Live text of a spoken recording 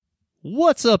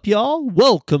What's up, y'all?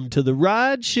 Welcome to the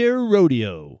Rideshare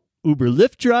Rodeo, Uber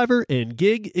Lyft driver and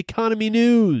gig economy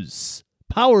news,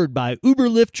 powered by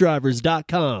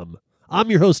UberLiftDrivers.com.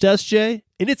 I'm your host, SJ,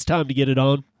 and it's time to get it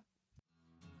on.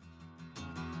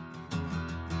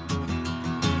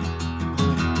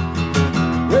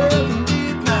 Well,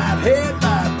 midnight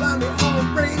headlight, blindly on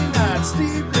a rainy night,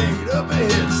 Steve laid up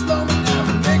ahead, slowing down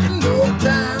and making no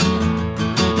time.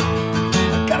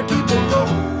 I gotta keep on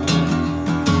rolling.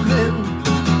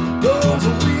 Those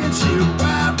are windshield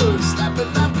wipers slapping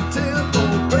out the tempo,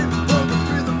 baby, put the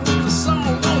rhythm with the song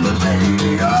on the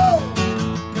radio.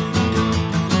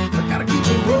 I gotta keep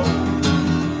on rolling.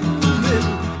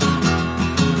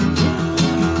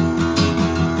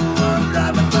 Ooh, I'm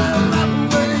driving my life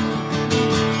away.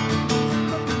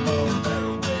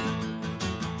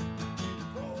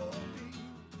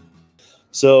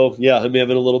 So, yeah, I'm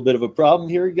having a little bit of a problem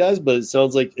here, guys, but it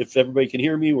sounds like if everybody can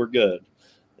hear me, we're good.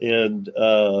 And,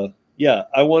 yeah,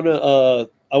 I want to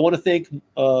thank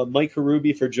Mike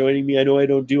Harubi for joining me. I know I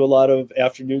don't do a lot of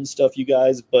afternoon stuff, you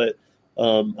guys, but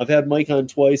I've had Mike on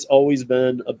twice, always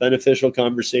been a beneficial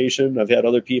conversation. I've had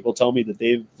other people tell me that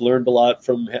they've learned a lot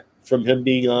from him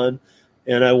being on.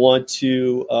 And I want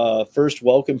to first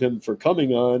welcome him for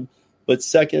coming on, but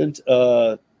second,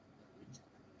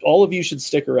 all of you should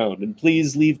stick around and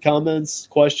please leave comments,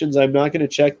 questions. I'm not going to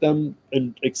check them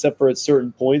except for at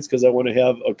certain points because I want to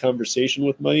have a conversation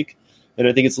with Mike. And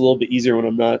I think it's a little bit easier when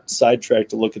I'm not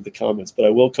sidetracked to look at the comments. But I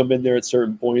will come in there at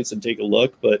certain points and take a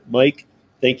look. But Mike,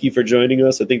 thank you for joining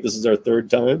us. I think this is our third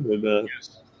time. And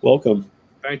Yes. Welcome.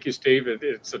 Thank you, Steve.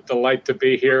 It's a delight to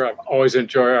be here. I always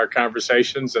enjoy our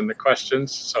conversations and the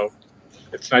questions. So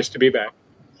it's nice to be back.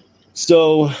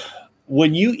 So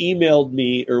when you emailed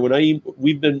me, or when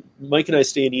Mike and I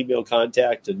stay in email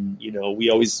contact, and you know, we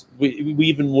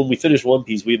even when we finish one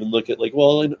piece, we even look at like,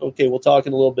 well, okay, we'll talk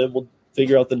in a little bit, we'll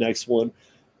figure out the next one.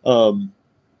 But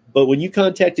when you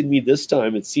contacted me this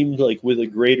time, it seemed like with a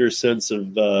greater sense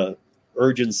of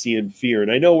urgency and fear. And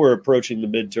I know we're approaching the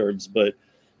midterms, but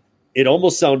it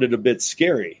almost sounded a bit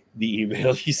scary, the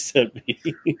email you sent me,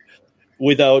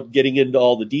 without getting into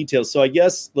all the details. So I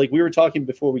guess, like we were talking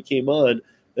before we came on,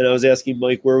 and I was asking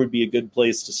Mike where would be a good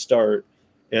place to start,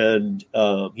 and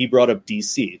he brought up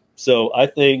DC. So I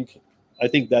think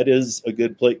that is a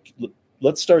good place.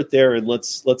 Let's start there, and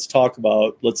let's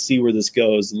see where this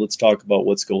goes, and let's talk about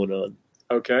what's going on.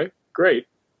 Okay, great.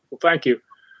 Well, thank you.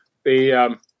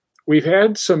 We've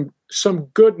had some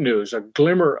good news, a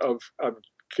glimmer of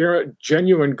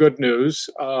genuine good news.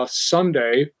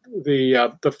 Sunday,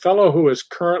 the fellow who is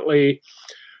currently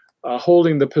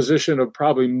holding the position of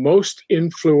probably most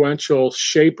influential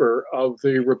shaper of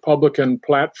the Republican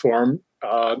platform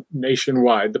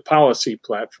nationwide, the policy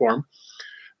platform,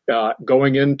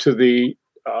 going into the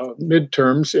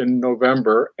midterms in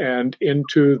November and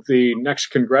into the next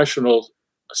congressional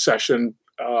session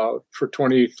for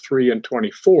 23 and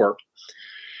 24,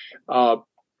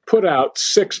 put out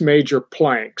 6 major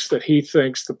planks that he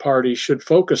thinks the party should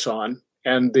focus on.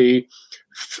 And the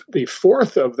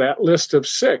fourth of that list of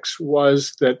 6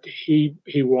 was that he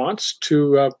wants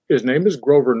to, his name is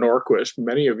Grover Norquist.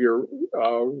 Many of your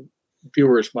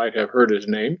viewers might have heard his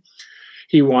name.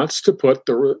 He wants to put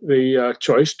the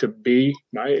choice to be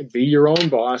your own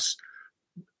boss,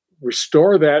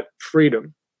 restore that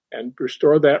freedom and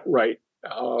restore that right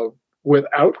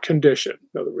without condition.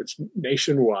 In other words,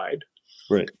 nationwide.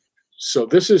 Right. So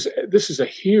this is a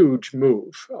huge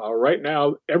move. Right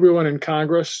now, everyone in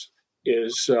Congress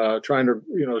is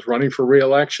is running for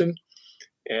re-election,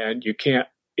 and you can't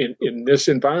in this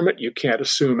environment you can't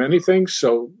assume anything.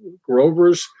 So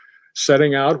Grover's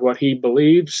setting out what he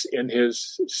believes in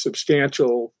his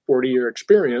substantial 40-year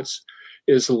experience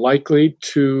is likely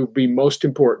to be most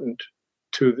important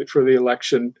for the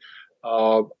election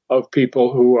of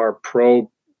people who are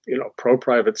pro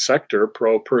private sector,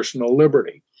 pro personal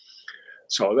liberty.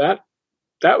 So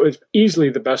that was easily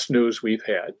the best news we've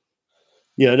had.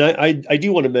 Yeah, and I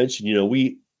do want to mention,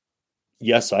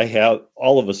 I have,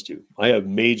 all of us do. I have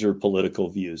major political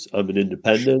views. I'm an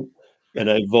independent,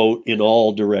 and I vote in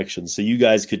all directions. So you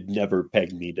guys could never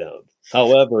peg me down.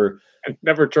 However, I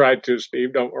never tried to,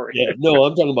 Steve. Don't worry. Yeah, no,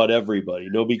 I'm talking about everybody.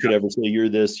 Nobody could ever say you're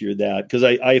this, you're that, because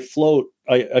I float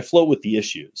with the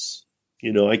issues.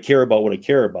 I care about what I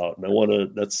care about,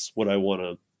 and that's what I want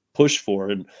to push for.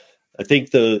 And I think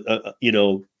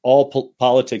all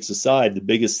politics aside, the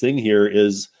biggest thing here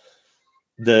is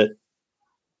that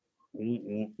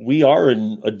we are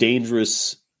in a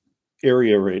dangerous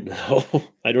area right now.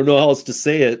 I don't know how else to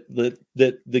say it.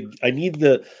 I need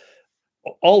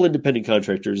all independent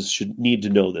contractors should need to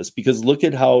know this, because look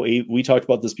at how we talked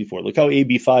about this before. Look how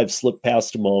AB5 slipped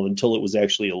past them all until it was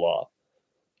actually a law.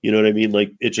 You know what I mean?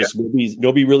 Like, it just,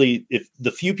 nobody really, if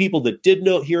the few people that did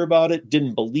hear about it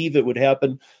didn't believe it would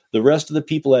happen, the rest of the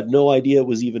people had no idea it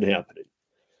was even happening.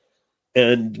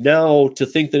 And now to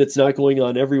think that it's not going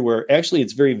on everywhere, actually,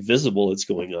 it's very visible. It's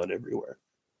going on everywhere.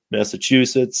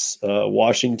 Massachusetts,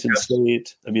 Washington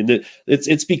State. I mean,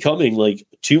 it's becoming like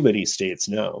too many states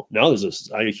now. Now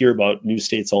I hear about new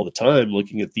states all the time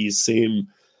looking at these same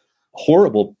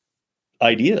horrible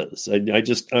ideas.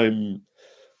 I'm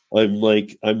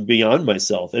beyond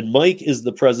myself. And Mike is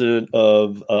the president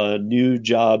of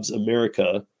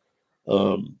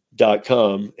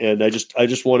NewJobsAmerica.com. And I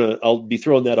just want to, I'll be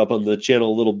throwing that up on the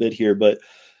channel a little bit here, but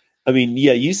I mean,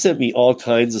 yeah, you sent me all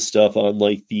kinds of stuff on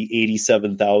like the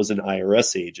 87,000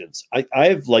 IRS agents.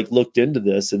 I've like looked into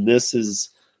this, and this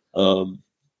is,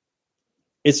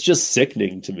 it's just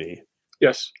sickening to me.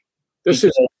 Yes, it's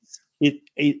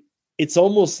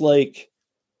almost like,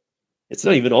 it's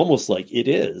not even almost like, it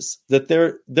is that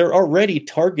they're already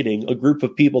targeting a group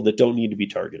of people that don't need to be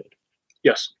targeted.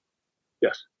 Yes.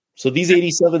 So these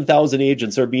 87,000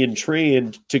 agents are being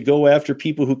trained to go after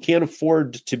people who can't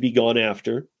afford to be gone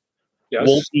after. Yes.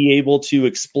 Won't be able to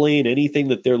explain anything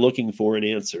that they're looking for in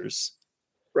answers.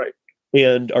 Right.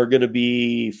 And are going to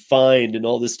be fined and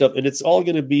all this stuff. And it's all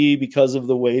going to be because of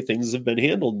the way things have been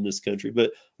handled in this country.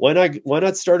 But why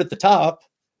not start at the top,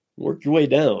 work your way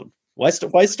down? Why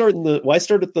start at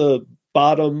the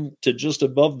bottom to just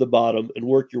above the bottom and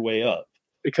work your way up?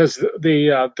 Because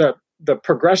the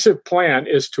progressive plan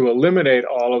is to eliminate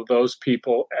all of those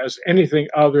people as anything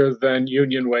other than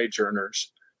union wage earners.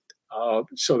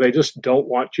 So they just don't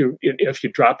want you. If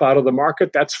you drop out of the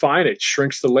market, that's fine. It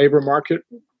shrinks the labor market,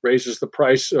 raises the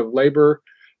price of labor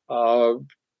to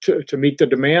meet the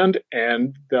demand,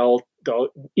 and they'll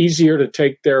easier to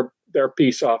take their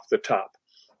piece off the top.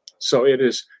 So it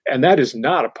is, and that is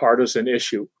not a partisan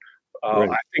issue.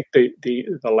 Right. I think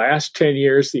the last 10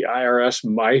 years, the IRS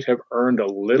might have earned a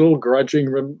little more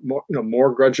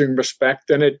grudging respect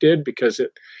than it did, because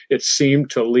it seemed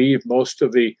to leave most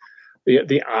of the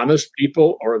honest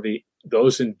people, or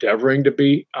those endeavoring to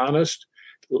be honest,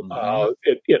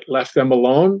 it left them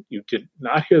alone. You did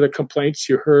not hear the complaints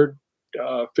you heard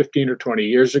 15 or 20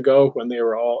 years ago when they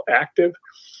were all active,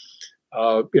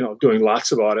 doing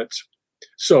lots of audits.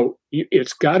 So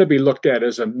it's got to be looked at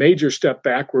as a major step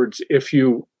backwards if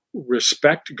you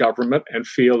respect government and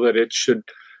feel that it should,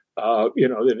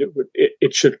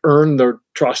 it should earn the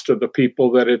trust of the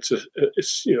people that it's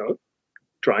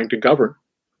trying to govern.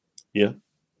 Yeah,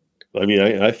 I mean,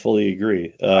 I fully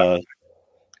agree.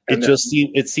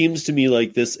 It seems to me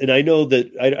like this, and I know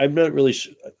that I'm not really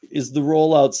sure. Is the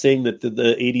rollout saying that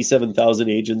the 87,000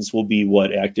 agents will be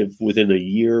active within a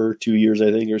year or 2 years,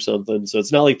 I think, or something? So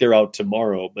it's not like they're out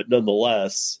tomorrow, but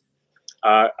nonetheless,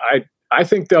 I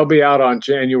think they'll be out on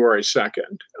January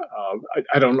 2nd.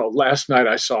 I don't know. Last night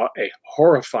I saw a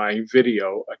horrifying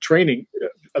video,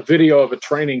 a video of a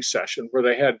training session where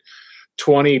they had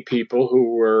 20 people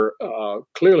who were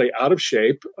clearly out of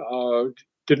shape,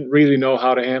 didn't really know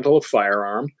how to handle a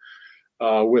firearm,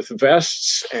 with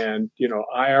vests and,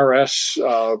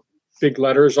 IRS big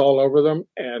letters all over them,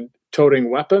 and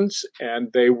toting weapons.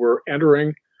 And they were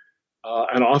entering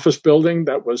an office building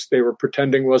they were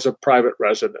pretending was a private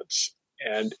residence.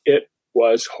 And it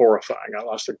was horrifying. I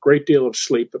lost a great deal of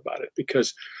sleep about it,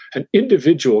 because an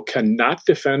individual cannot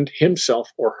defend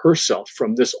himself or herself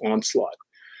from this onslaught.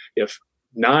 If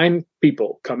 9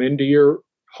 people come into your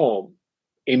home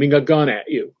aiming a gun at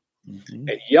you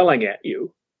and yelling at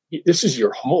you, this is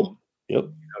your home. Yep.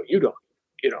 You don't,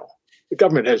 the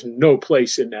government has no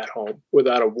place in that home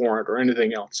without a warrant or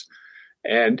anything else.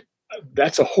 And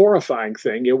that's a horrifying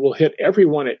thing. It will hit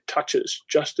everyone it touches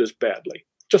just as badly,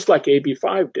 just like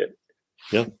AB5 did.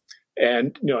 Yeah.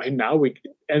 And they'll be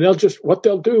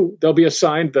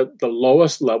assigned the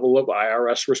lowest level of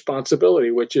IRS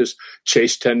responsibility, which is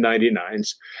chase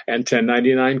 1099s and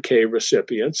 1099K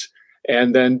recipients,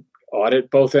 and then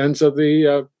audit both ends of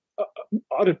them.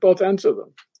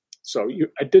 So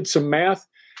I did some math.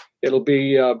 It'll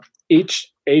be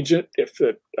each agent, if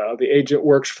the agent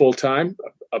works full time,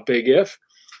 a big if,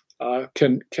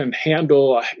 can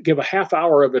give a half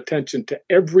hour of attention to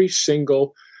every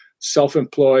single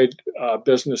self-employed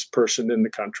business person in the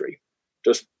country.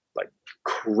 Just like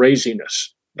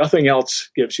craziness. Nothing else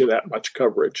gives you that much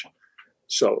coverage.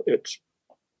 So it's,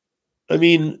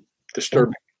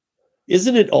 disturbing.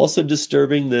 Isn't it also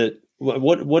disturbing that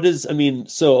what is,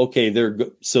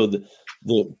 the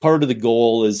part of the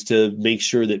goal is to make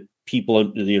sure that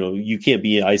people, you can't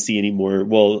be IC anymore.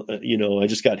 Well, I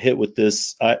just got hit with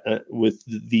this, with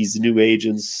these new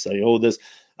agents. I owe this.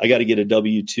 I got to get a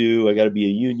W-2. I got to be a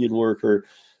union worker.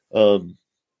 I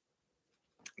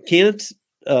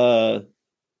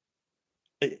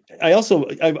also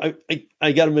got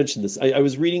to mention this. I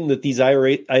was reading that these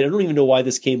IRA, I don't even know why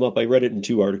this came up. I read it in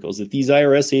 2 articles that these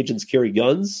IRS agents carry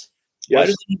guns. Yes. Why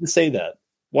do they need to say that?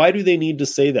 Why do they need to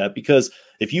say that? Because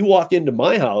if you walk into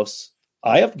my house,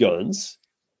 I have guns.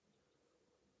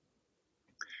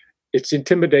 It's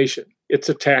intimidation. It's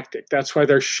a tactic. That's why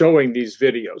they're showing these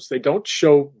videos. They don't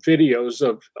show videos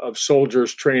of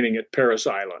soldiers training at Parris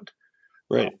Island.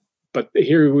 Right. But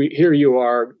here you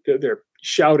are. They're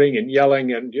shouting and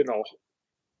yelling, and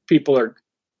people are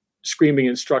screaming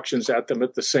instructions at them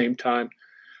at the same time.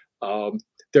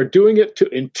 They're doing it to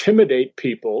intimidate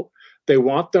people. They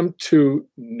want them to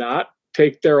not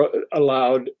take their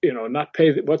allowed, not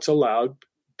pay what's allowed,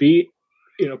 be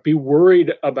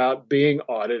worried about being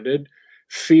audited,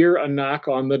 fear a knock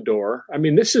on the door. I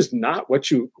mean, this is not what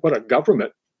a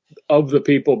government of the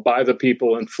people, by the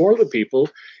people, and for the people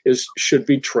should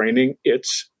be training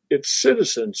its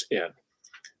citizens in.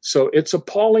 So it's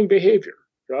appalling behavior.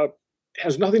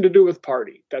 Has nothing to do with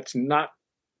party. That's not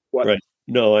what. Right.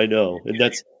 No, I know. And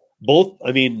that's both.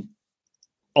 I mean,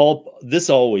 this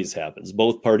always happens.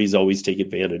 Both parties always take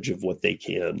advantage of what they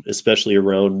can, especially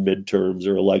around midterms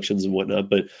or elections and whatnot.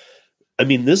 But I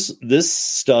mean, this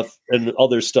stuff and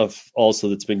other stuff also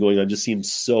that's been going on just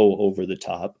seems so over the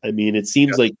top. I mean, it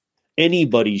seems like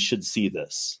anybody should see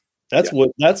this. That's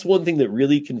one thing that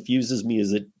really confuses me,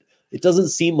 is it doesn't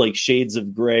seem like shades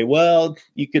of gray. Well,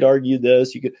 you could argue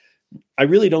this. I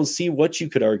really don't see what you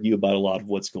could argue about a lot of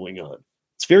what's going on.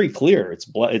 It's very clear.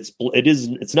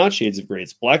 It's not shades of gray.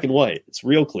 It's black and white. It's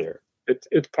real clear.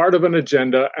 It's part of an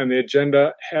agenda, and the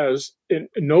agenda has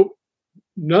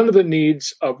none of the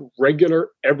needs of regular,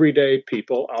 everyday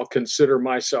people. I'll consider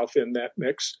myself in that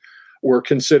mix. Were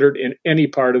considered in any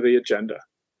part of the agenda.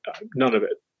 None of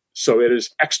it. So it is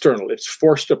external. It's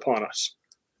forced upon us.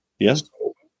 Yes.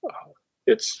 So,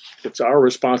 it's our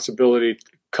responsibility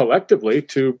collectively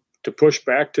to push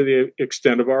back to the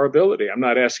extent of our ability. I'm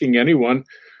not asking anyone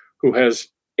who has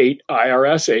 8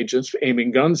 IRS agents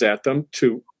aiming guns at them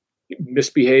to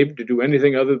misbehave, to do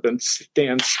anything other than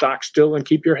stand stock still and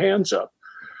keep your hands up.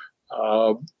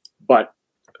 But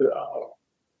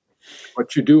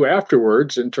what you do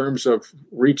afterwards in terms of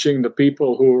reaching the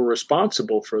people who are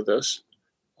responsible for this,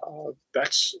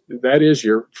 that is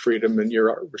your freedom and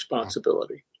your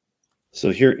responsibility. So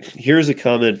here's a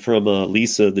comment from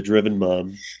Lisa, the driven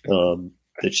mom,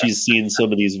 that she's seen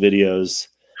some of these videos.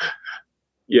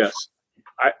 Yes,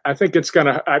 I think it's going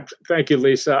to. Thank you,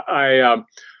 Lisa.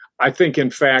 I think, in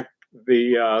fact,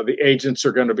 the agents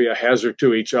are going to be a hazard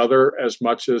to each other as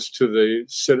much as to the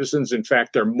citizens. In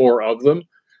fact, there are more of them,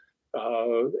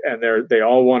 and they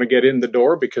all want to get in the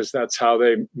door because that's how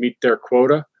they meet their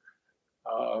quota.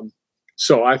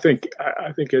 So I think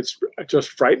it's just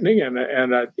frightening, and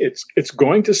it's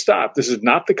going to stop. This is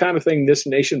not the kind of thing this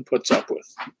nation puts up with.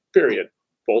 Period.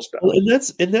 Full stop. Well,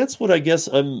 and that's what I guess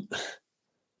I'm.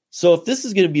 So if this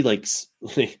is going to be like,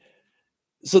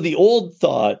 so the old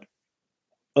thought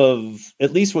of,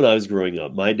 at least when I was growing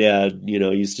up, my dad,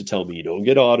 used to tell me, you don't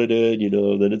get audited,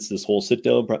 then it's this whole sit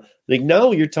down. Like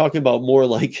now you're talking about more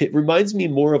like, it reminds me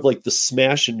more of like the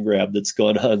smash and grab that's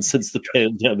gone on since the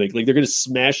pandemic. Like they're going to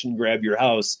smash and grab your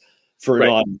house for an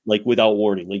audit, like without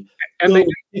warning. Like, and they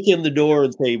kick in the door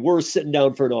and say, we're sitting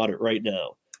down for an audit right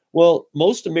now. Well,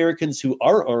 most Americans who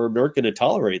are armed aren't going to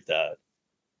tolerate that.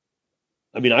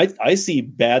 I mean, I see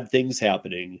bad things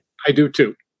happening. I do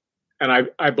too.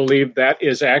 And I believe that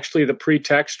is actually the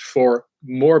pretext for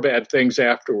more bad things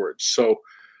afterwards. So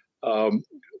I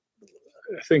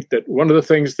think that one of the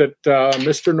things that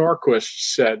Mr.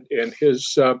 Norquist said in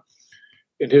his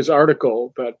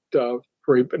article that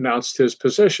where he announced his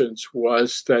positions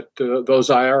was that those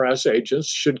IRS agents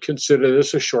should consider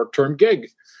this a short-term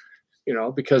gig,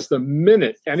 because the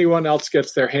minute anyone else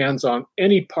gets their hands on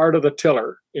any part of the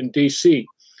tiller in D.C.,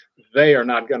 they are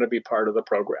not going to be part of the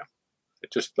program.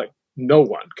 It's just like, no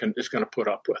one is going to put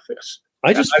up with this.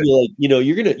 I just feel like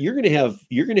you're gonna have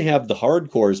the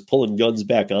hardcores pulling guns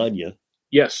back on you.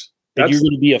 Yes, and you're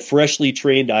going to be a freshly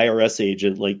trained IRS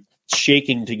agent, like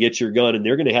shaking to get your gun, and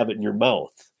they're going to have it in your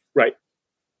mouth. Right.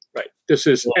 This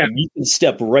is, and you can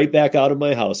step right back out of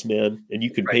my house, man, and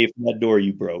you can pay for that door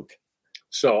you broke.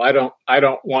 So I don't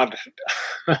want.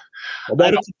 I'm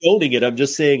not condoning it. I'm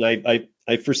just saying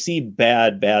I foresee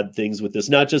bad things with this,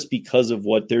 not just because of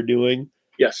what they're doing.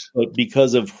 Yes. But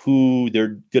because of who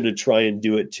they're going to try and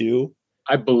do it to.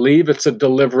 I believe it's a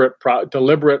deliberate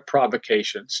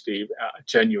provocation, Steve,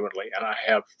 genuinely. And I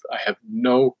have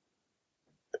no,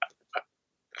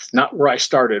 it's not where I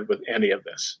started with any of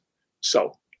this.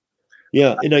 So.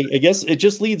 Yeah. And I guess it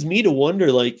just leads me to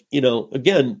wonder, like,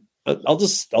 again, I'll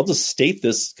just state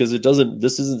this because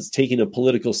this isn't taking a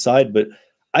political side, but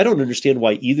I don't understand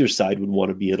why either side would want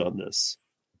to be in on this.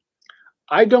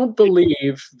 I don't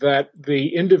believe that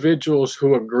the individuals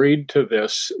who agreed to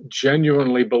this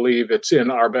genuinely believe it's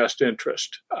in our best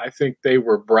interest. I think they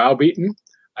were browbeaten.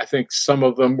 I think some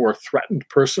of them were threatened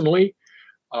personally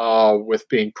with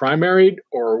being primaried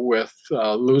or with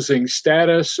losing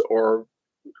status or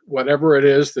whatever it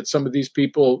is that some of these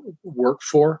people work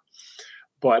for.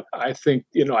 But I think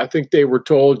they were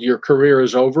told your career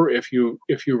is over if you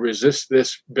resist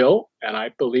this bill. And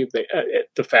I believe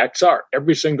the facts are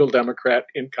every single Democrat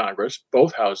in Congress,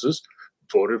 both houses,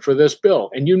 voted for this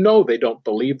bill. And they don't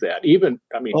believe that.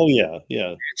 Oh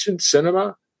yeah.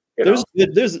 Cinema.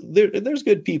 There's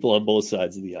good people on both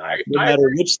sides of the aisle. No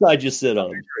matter which side you sit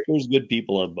on, there's good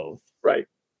people on both. Right.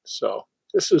 So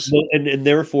this is and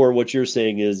therefore what you're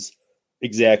saying is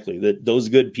exactly that those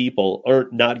good people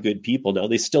aren't not good people now.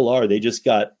 They still are. They just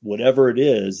got whatever it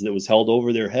is that was held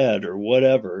over their head or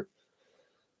whatever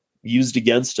used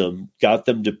against them, got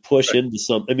them to push into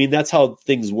some. I mean, that's how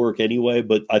things work anyway.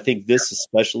 But I think this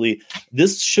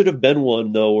should have been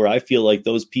one though, where I feel like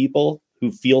those people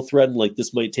who feel threatened, like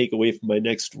this might take away from my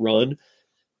next run,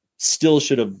 still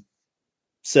should have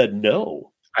said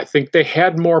no. I think they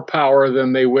had more power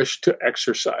than they wished to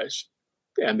exercise.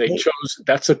 And they chose,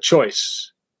 that's a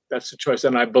choice. That's a choice.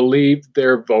 And I believe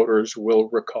their voters will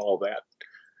recall that.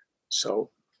 So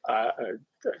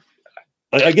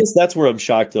I guess that's where I'm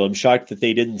shocked, though. I'm shocked that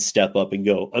they didn't step up and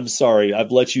go, I'm sorry,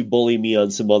 I've let you bully me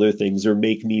on some other things or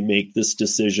make me make this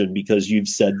decision because you've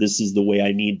said this is the way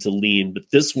I need to lean.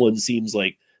 But this one seems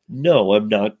like, no, I'm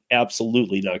not,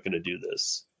 absolutely not going to do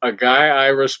this. A guy I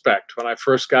respect, when I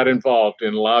first got involved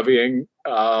in lobbying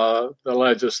the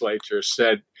legislature,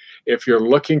 said, if you're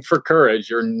looking for courage,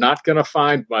 you're not going to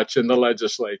find much in the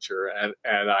legislature.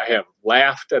 And I have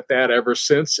laughed at that ever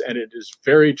since. And it is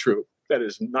very true. That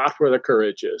is not where the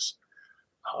courage is.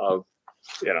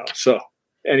 So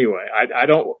anyway, I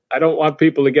don't want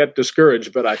people to get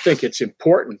discouraged, but I think it's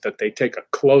important that they take a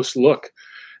close look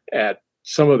at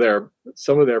some of their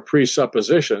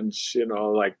presuppositions,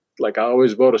 like I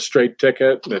always vote a straight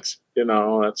ticket and it's,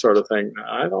 that sort of thing.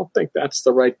 I don't think that's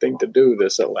the right thing to do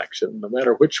this election, no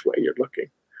matter which way you're looking.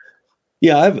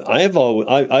 Yeah. I've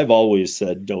always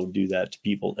said, don't do that to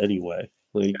people anyway.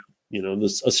 Like,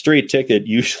 a straight ticket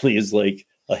usually is like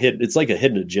it's like a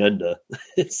hidden agenda.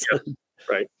 It's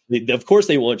right. Of course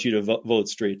they want you to vote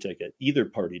straight ticket. Either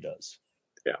party does.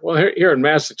 Yeah. Well, here in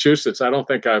Massachusetts, I don't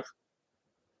think I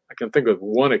can think of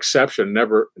one exception,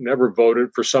 never voted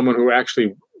for someone who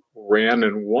actually ran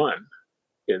and won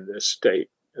in this state.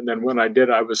 And then when I did,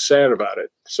 I was sad about it.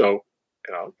 So,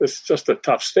 it's just a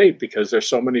tough state because there's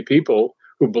so many people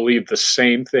who believe the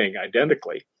same thing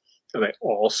identically, and they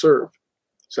all serve.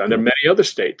 So, and there are many other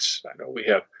states. I know we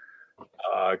have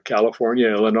California,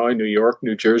 Illinois, New York,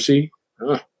 New Jersey.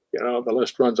 The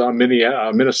list runs on.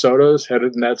 Minnesota is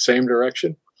headed in that same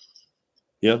direction.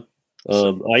 Yeah.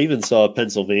 I even saw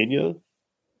Pennsylvania.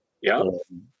 Yeah.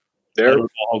 I don't know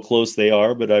how close they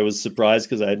are, but I was surprised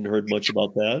because I hadn't heard much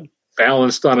about that.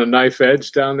 Balanced on a knife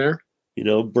edge down there.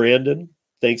 Brandon,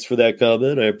 thanks for that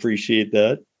comment. I appreciate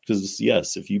that because,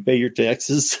 yes, if you pay your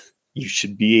taxes, you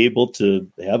should be able to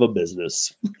have a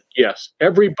business. Yes.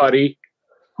 Everybody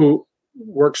who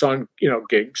works on,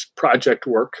 gigs, project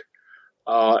work,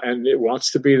 and it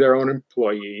wants to be their own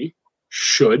employee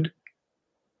should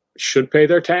pay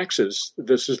their taxes.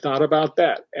 This is not about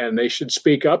that. And they should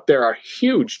speak up. There are a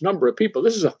huge number of people.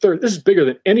 This is bigger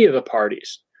than any of the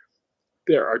parties.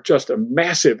 There are just a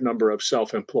massive number of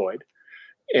self-employed,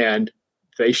 and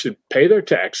they should pay their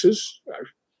taxes.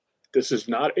 This is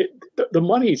not it. The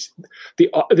money's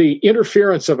the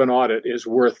interference of an audit is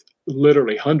worth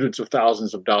literally hundreds of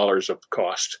thousands of dollars of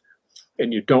cost,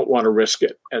 and you don't want to risk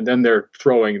it. And then they're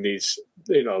throwing these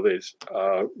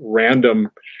random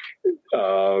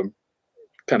kind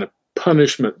of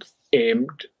punishment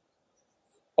aimed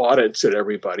audits at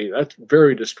everybody. That's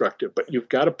very destructive. But you've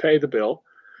got to pay the bill,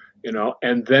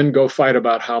 and then go fight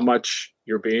about how much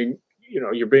you're being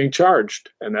charged,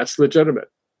 and that's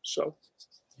legitimate. So.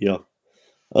 Yeah.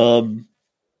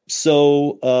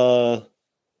 So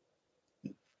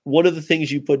one of the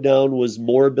things you put down was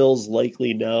more bills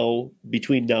likely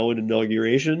between now and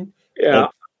inauguration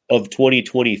of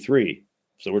 2023.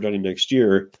 So we're talking next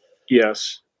year.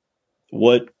 Yes.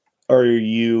 What are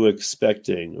you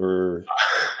expecting? Or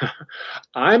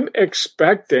I'm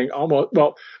expecting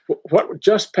what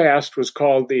just passed was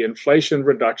called the Inflation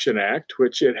Reduction Act,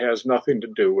 which it has nothing to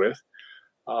do with.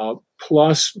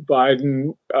 Plus,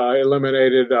 Biden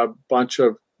eliminated a bunch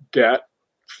of debt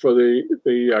for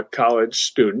the college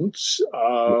students.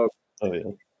 oh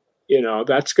yeah,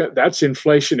 That's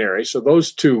inflationary. So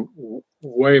those two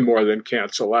way more than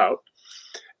cancel out.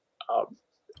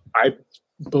 I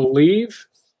believe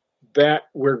that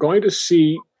we're going to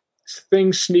see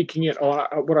things sneaking in.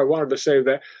 What I wanted to say,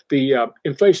 that the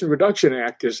Inflation Reduction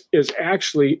Act is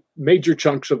actually major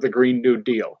chunks of the Green New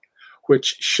Deal,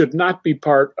 which should not be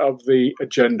part of the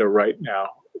agenda right now.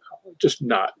 Just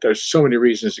not. There's so many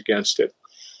reasons against it.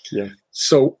 Yeah.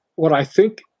 So what I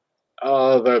think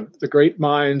the great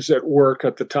minds at work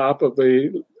at the top of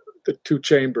the two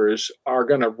chambers are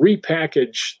going to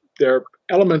repackage their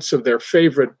elements of their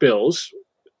favorite bills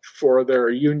for their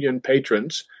union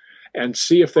patrons and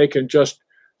see if they can just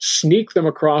sneak them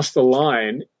across the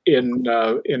line in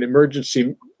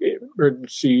emergency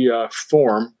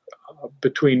form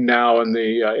between now and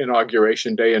the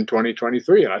inauguration day in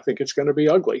 2023. And I think it's going to be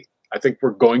ugly. I think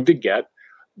we're going to get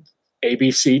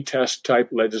ABC test type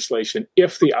legislation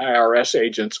if the IRS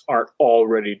agents aren't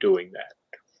already doing that.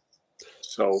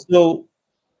 So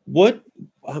what,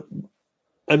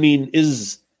 I mean,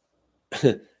 is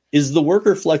the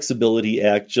Worker Flexibility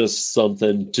Act just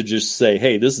something to just say,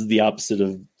 hey, this is the opposite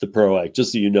of the PRO Act,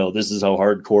 just so you know, this is how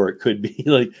hardcore it could be?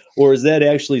 Like, or is that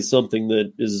actually something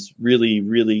that is really,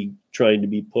 really trying to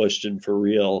be pushed and for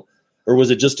real? Or was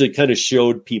it just to kind of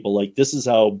show people, like, this is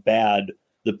how bad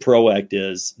the PRO Act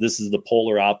is, this is the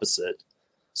polar opposite.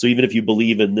 So even if you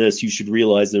believe in this, you should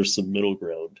realize there's some middle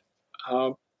ground.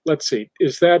 Let's see.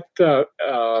 Is that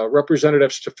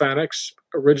Representative Stefanik's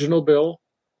original bill?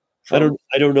 I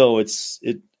don't know.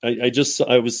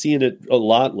 I was seeing it a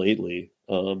lot lately.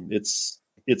 It's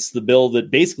the bill that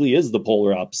basically is the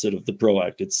polar opposite of the PRO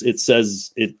Act. It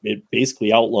says it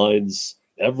basically outlines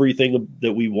everything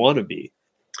that we want to be.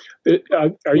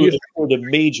 Are you for the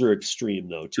major extreme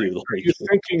though too? Are you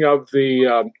thinking of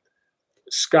the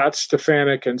Scott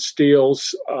Stefanik and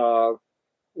Steele's?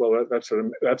 Well, that's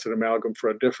an amalgam for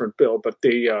a different bill, but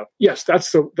yes,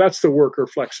 that's the Worker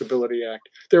Flexibility Act.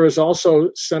 There is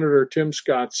also Senator Tim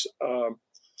Scott's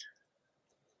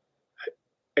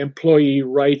Employee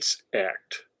Rights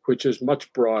Act, which is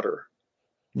much broader.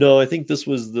 No, I think this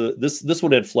was this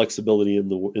one had flexibility in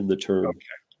the term. Okay.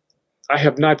 I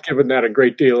have not given that a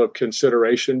great deal of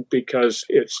consideration because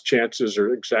its chances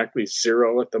are exactly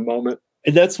zero at the moment.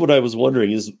 And that's what I was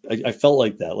wondering is I felt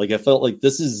like that. Like I felt like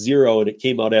this is zero and it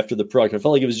came out after the PRO Act. I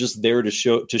felt like it was just there to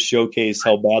showcase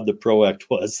how bad the PRO Act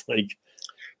was. Like,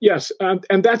 yes,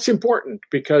 and that's important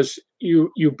because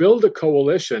you build a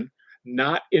coalition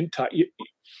not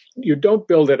you don't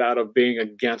build it out of being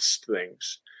against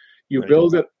things. You right.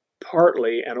 build it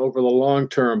partly and over the long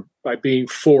term by being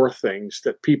for things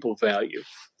that people value,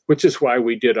 which is why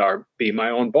we did our Be My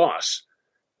Own Boss.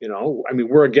 I mean,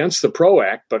 we're against the PRO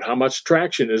Act, but how much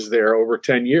traction is there over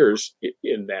 10 years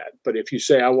in that? But if you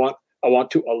say, I want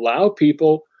to allow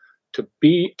people to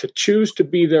choose to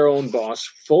be their own boss,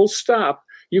 full stop,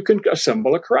 you can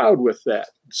assemble a crowd with that.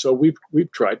 So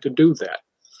we've tried to do that.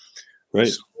 Right.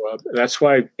 So, that's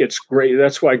why it's great.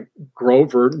 That's why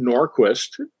Grover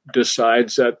Norquist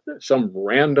decides that some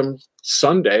random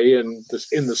Sunday in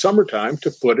the summertime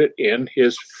to put it in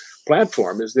his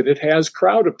platform is that it has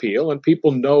crowd appeal and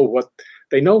people know what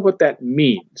that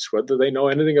means. Whether they know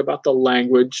anything about the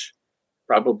language,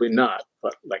 probably not.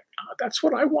 But that's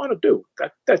what I want to do.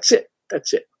 That's it.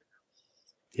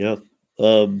 Yeah.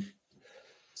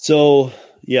 So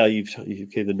yeah,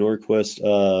 the Norquist.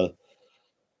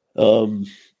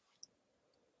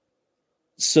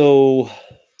 So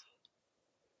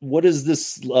what is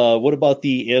this? What about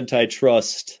the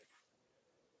antitrust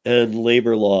and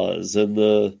labor laws and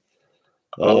the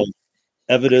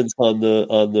evidence on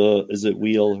the is it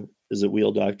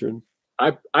Wheel doctrine?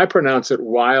 I pronounce it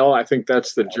Weil. I think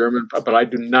that's the German, but I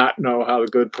do not know how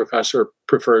the good professor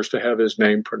prefers to have his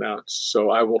name pronounced. So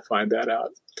I will find that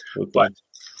out. Okay. But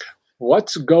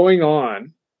what's going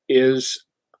on is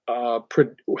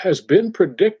has been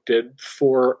predicted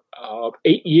for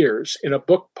 8 years in a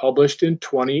book published in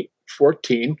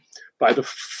 2014 by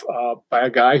a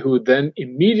guy who then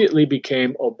immediately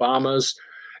became Obama's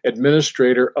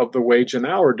administrator of the Wage and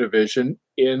Hour Division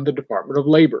in the Department of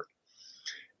Labor.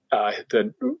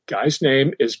 The guy's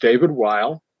name is David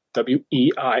Weil,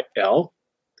 W-E-I-L,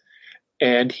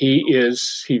 and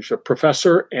he's a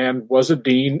professor and was a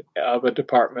dean of a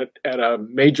department at a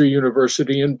major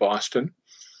university in Boston.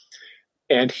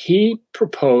 And he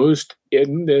proposed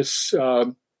in this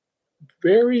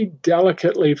very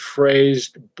delicately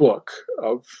phrased book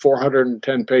of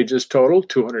 410 pages total,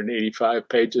 285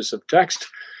 pages of text,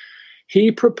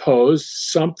 he proposed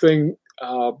something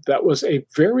that was a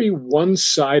very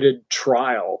one-sided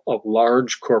trial of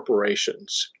large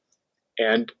corporations.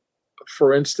 And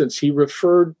for instance, he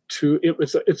referred to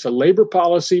it's a labor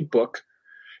policy book.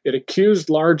 It accused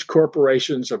large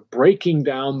corporations of breaking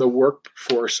down the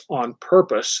workforce on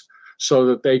purpose so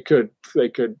that they could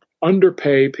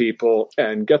underpay people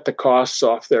and get the costs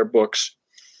off their books.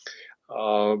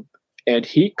 And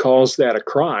he calls that a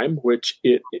crime, which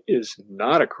it is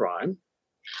not a crime.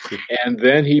 And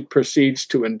then he proceeds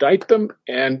to indict them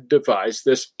and devise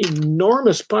this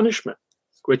enormous punishment,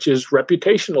 which is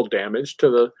reputational damage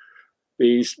to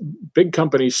these big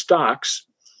companies' stocks,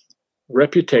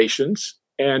 reputations,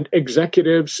 and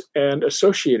executives and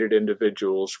associated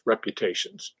individuals'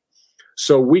 reputations.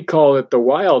 So we call it the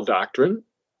Weil Doctrine,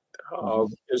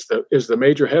 is the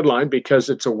major headline, because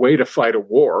it's a way to fight a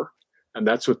war, and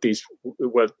that's what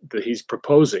he's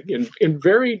proposing in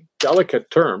very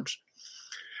delicate terms.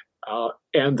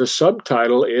 And the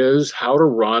subtitle is How to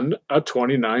Run a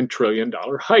 $29 trillion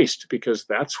Heist, because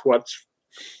that's what's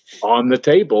on the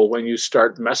table when you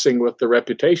start messing with the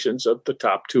reputations of the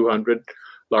top 200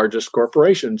 largest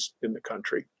corporations in the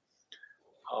country.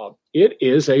 It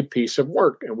is a piece of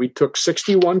work, and we took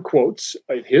 61 quotes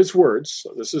in his words.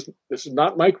 So this is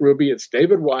not Mike Ruby; it's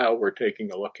David Weil we're taking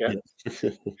a look at,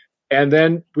 and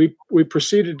then we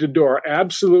proceeded to do our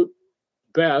absolute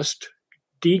best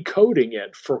decoding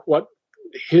it for what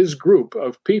his group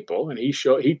of people, and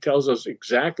he tells us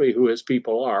exactly who his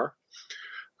people are,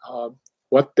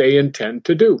 what they intend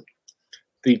to do.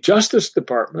 The Justice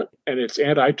Department and its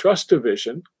antitrust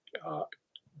division,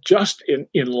 just in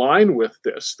line with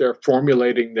this, they're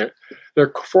formulating the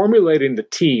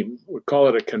team. We call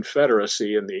it a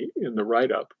confederacy in the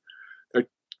write-up. They're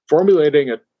formulating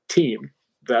a team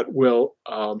that will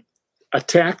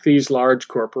attack these large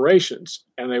corporations,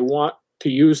 and they want to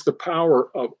use the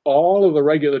power of all of the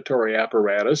regulatory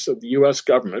apparatus of the U.S.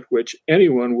 government, which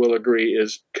anyone will agree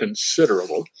is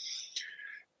considerable,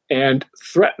 and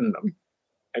threaten them.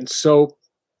 And so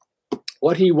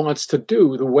what he wants to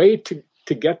do, the way to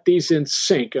get these in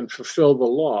sync and fulfill the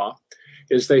law,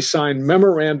 is they sign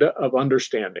memoranda of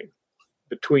understanding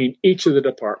between each of the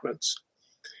departments.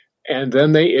 And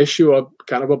then they issue a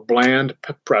kind of a bland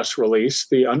press release.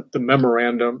 The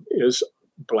memorandum is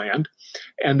bland.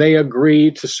 And they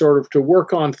agree to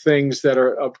work on things that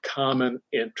are of common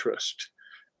interest.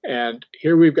 And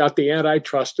here we've got the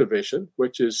antitrust division,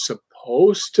 which is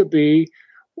supposed to be,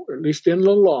 or at least in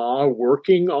the law,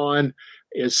 working on,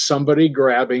 is somebody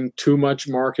grabbing too much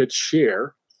market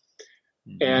share?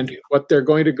 Mm-hmm. And what they're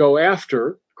going to go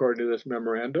after, according to this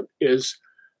memorandum, is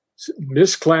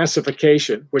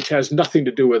misclassification, which has nothing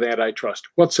to do with antitrust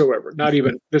whatsoever.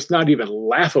 It's not even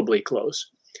laughably close.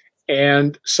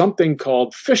 And something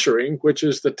called fishering, which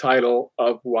is the title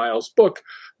of Weil's book,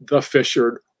 The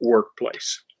Fissured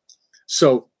Workplace.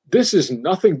 So this is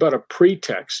nothing but a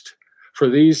pretext for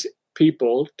these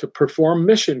people to perform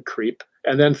mission creep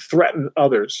and then threaten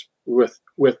others with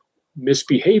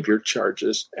misbehavior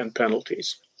charges and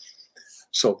penalties.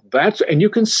 So and you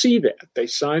can see that. They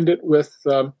signed it with,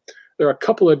 there are a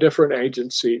couple of different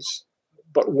agencies,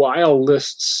 but Weil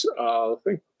lists, I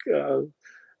think,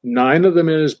 9 of them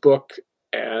in his book,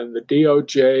 and the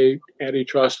DOJ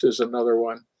antitrust is another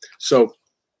one. So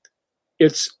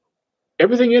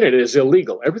everything in it is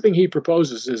illegal. Everything he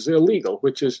proposes is illegal,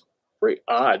 which is very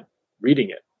odd reading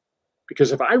it.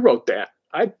 Because if I wrote that,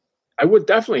 I would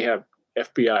definitely have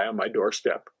FBI on my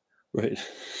doorstep. Right.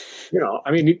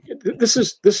 This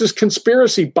is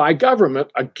conspiracy by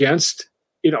government against,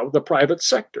 the private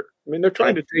sector. I mean, they're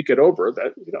trying to take it over.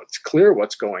 That, it's clear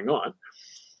what's going on.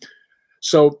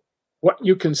 So what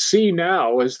you can see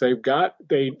now is they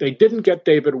didn't get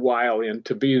David Weil in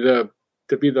to be the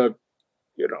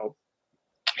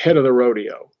head of the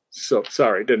rodeo. So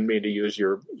sorry, didn't mean to use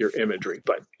your imagery,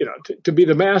 but to be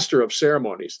the master of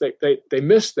ceremonies. They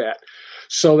missed that.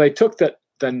 So they took the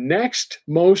next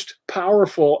most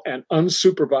powerful and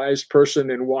unsupervised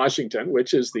person in Washington,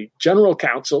 which is the general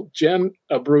counsel, Jen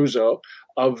Abruzzo,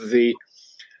 of the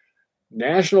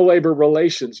National Labor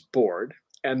Relations Board,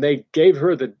 and they gave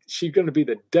her she's going to be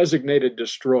the designated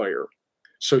destroyer.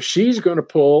 So she's going to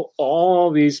pull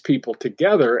all these people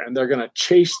together, and they're going to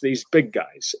chase these big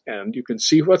guys. And you can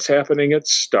see what's happening at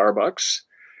Starbucks,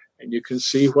 and you can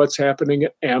see what's happening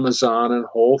at Amazon and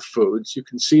Whole Foods. You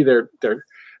can see they're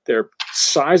they're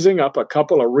sizing up a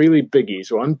couple of really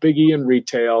biggies, one biggie in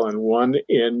retail and one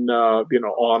in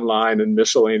online and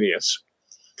miscellaneous.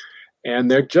 And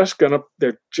they're just gonna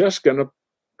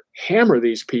hammer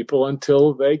these people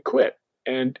until they quit.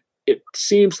 And it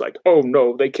seems like, oh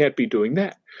no, they can't be doing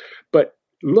that. But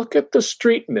look at the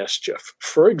street mischief,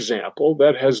 for example,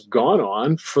 that has gone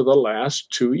on for the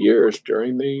last 2 years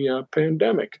during the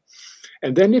pandemic.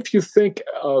 And then if you think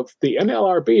of the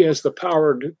NLRB has the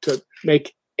power to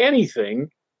make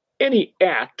anything, any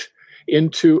act,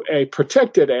 into a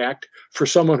protected act for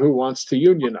someone who wants to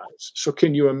unionize. So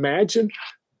can you imagine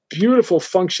beautiful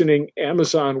functioning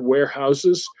Amazon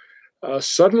warehouses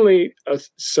suddenly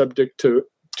subject to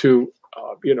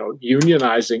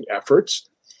unionizing efforts?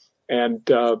 And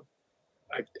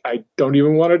I don't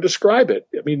even want to describe it.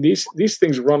 I mean, these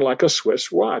things run like a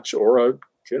Swiss watch or a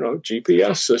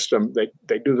GPS system.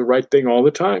 They do the right thing all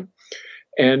the time,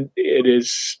 and it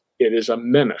is a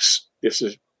menace.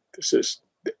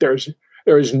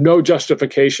 There is no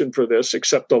justification for this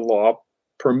except the law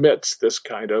permits this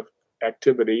kind of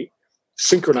activity,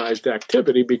 synchronized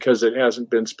activity, because it hasn't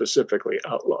been specifically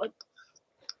outlawed.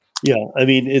 Yeah, I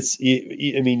mean,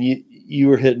 you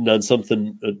were hitting on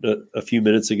something a few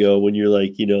minutes ago when you're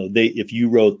like, if you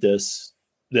wrote this,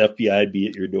 the FBI would be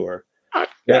at your door.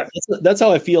 Yeah. That's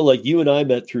how I feel like you and I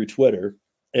met through Twitter,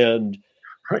 and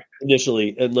right.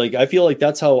 Initially, and like I feel like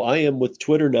that's how I am with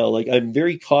Twitter now. Like I'm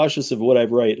very cautious of what I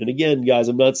write. And again, guys,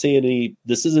 I'm not saying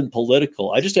this isn't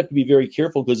political. I just have to be very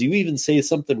careful because you even say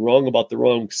something wrong about the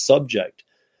wrong subject.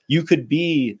 You could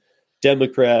be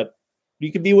Democrat.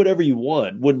 You can be whatever you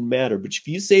want. Wouldn't matter. But if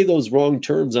you say those wrong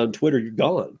terms on Twitter, you're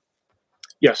gone.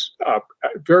 Yes.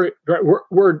 Very, very,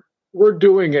 we're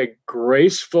doing a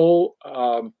graceful,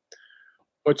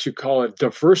 what you call it,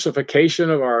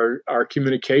 diversification of our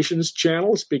communications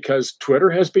channels, because Twitter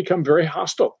has become very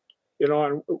hostile. And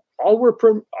all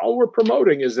we're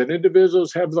promoting is that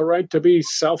individuals have the right to be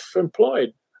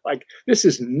self-employed. Like, this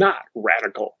is not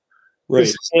radical. Right.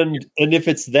 And if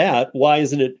it's that, why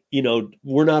isn't it,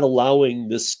 we're not allowing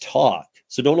this talk.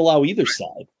 So don't allow either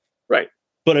side. Right.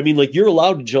 But I mean, like, you're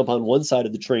allowed to jump on one side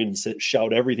of the train and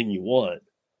shout everything you want.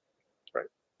 Right.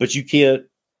 But you can't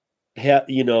have,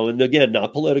 and again,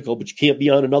 not political, but you can't be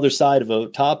on another side of a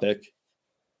topic.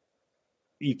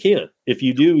 You can't. If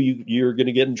you do, you're going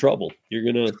to get in trouble. You're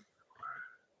going to.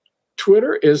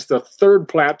 Twitter is the third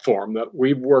platform that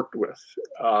we've worked with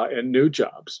in New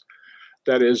Jobs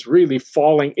that is really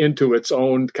falling into its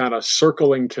own kind of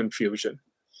circling confusion.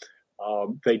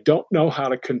 They don't know how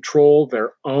to control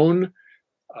their own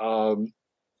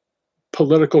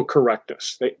political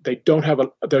correctness. They don't have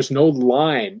there's no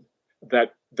line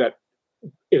that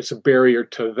is a barrier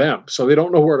to them. So they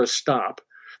don't know where to stop.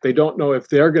 They don't know if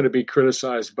they're going to be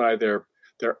criticized by their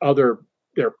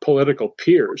political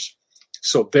peers.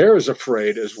 So they're as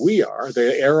afraid as we are.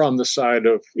 They err on the side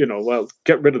of,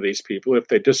 get rid of these people if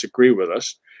they disagree with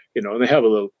us, and they have a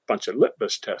little bunch of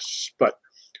litmus tests. But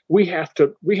we have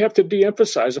to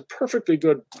de-emphasize a perfectly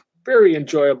good, very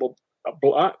enjoyable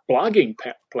blogging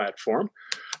platform,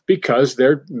 because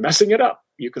they're messing it up.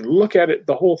 You can look at it,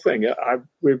 the whole thing.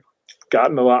 We've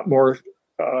gotten a lot more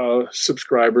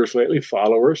subscribers lately,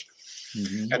 followers,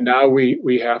 and now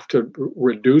we have to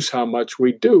reduce how much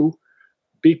we do,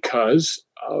 because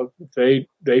they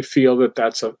feel that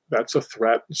that's a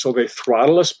threat. So they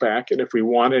throttle us back, and if we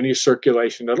want any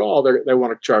circulation at all, they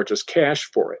want to charge us cash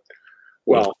for it.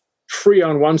 Well, free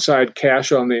on one side,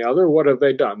 cash on the other. What have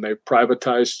they done? They've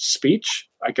privatized speech.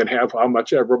 I can have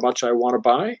however much I want to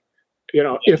buy.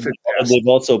 If it and they've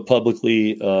also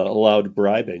publicly allowed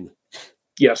bribing.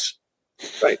 Yes,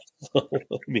 right. I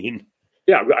mean,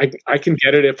 yeah, I can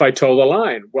get it if I toe the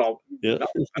line. Well, yeah. No,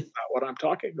 that's not what I'm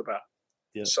talking about.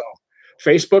 Yeah. So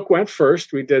Facebook went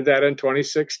first. We did that in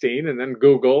 2016, and then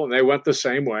Google, and they went the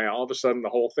same way. All of a sudden, the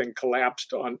whole thing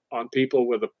collapsed on people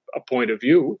with a point of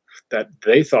view that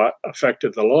they thought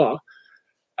affected the law.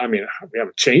 I mean, we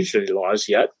haven't changed any laws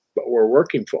yet, but we're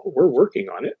working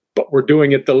on it. But we're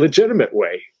doing it the legitimate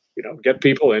way. Get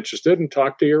people interested and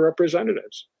talk to your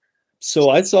representatives. So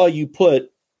I saw you put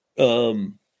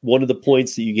one of the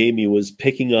points that you gave me was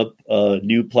picking up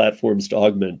new platforms to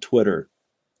augment Twitter.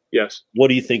 Yes.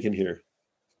 What are you thinking here?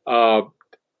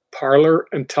 Parler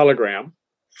and Telegram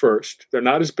first. They're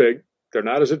not as big. They're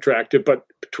not as attractive, but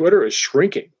Twitter is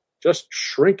shrinking, just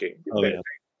shrinking. Oh, yeah.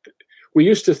 We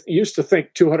used to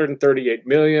think 238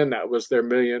 million. That was their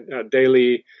million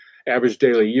average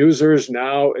daily users.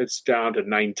 Now it's down to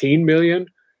 19 million.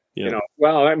 Yeah.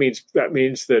 Well, that means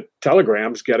that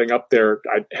Telegram's getting up there.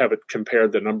 I haven't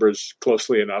compared the numbers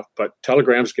closely enough, but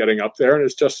Telegram's getting up there, and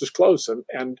it's just as close.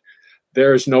 And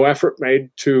there's no effort made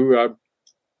to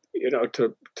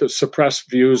to suppress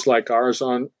views like ours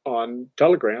on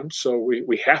Telegram. So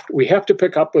we have to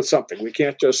pick up with something. We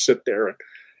can't just sit there and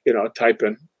type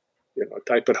at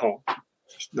home.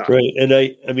 Right. And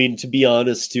I mean, to be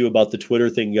honest too about the Twitter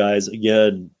thing, guys,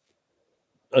 again,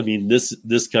 I mean, this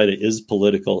kind of is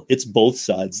political. It's both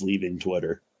sides leaving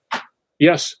Twitter.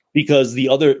 Yes. Because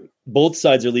both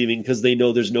sides are leaving because they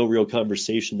know there's no real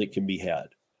conversation that can be had.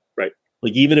 Right.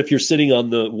 Like, even if you're sitting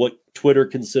on what Twitter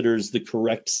considers the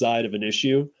correct side of an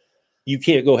issue, you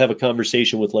can't go have a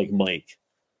conversation with like Mike,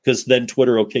 because then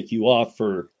Twitter will kick you off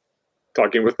for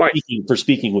talking with Mike,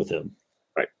 speaking with him.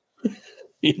 Right.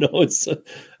 It's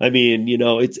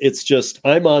just,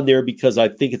 I'm on there because I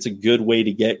think it's a good way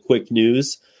to get quick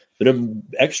news, but I'm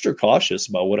extra cautious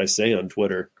about what I say on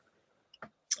Twitter.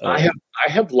 I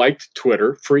have liked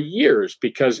Twitter for years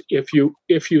because if you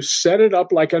set it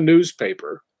up like a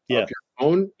newspaper of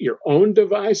your own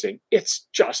devising, it's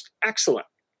just excellent.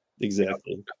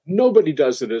 Exactly. Nobody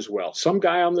does it as well. Some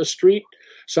guy on the street,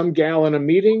 some gal in a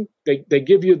meeting, they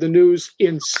give you the news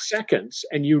in seconds,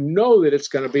 and you know that it's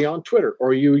going to be on Twitter,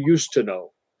 or you used to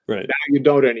know. Right. Now you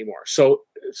don't anymore. So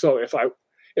if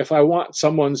I want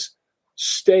someone's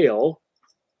stale,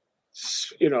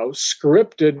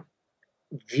 scripted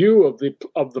view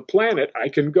of the planet, I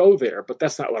can go there, but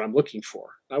that's not what I'm looking for.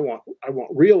 I want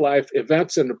real life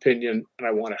events and opinion, and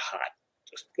I want it hot,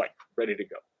 just like ready to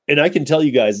go. And I can tell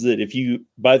you guys that if you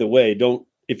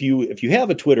have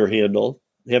a Twitter handle,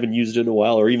 haven't used it in a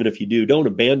while, or even if you do, don't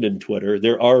abandon Twitter.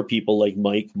 There are people like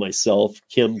Mike, myself,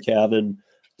 Kim, Kevin,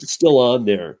 still on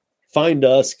there. Find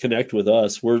us, connect with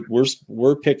us.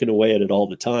 We're picking away at it all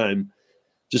the time.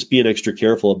 Just being extra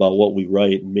careful about what we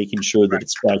write and making sure that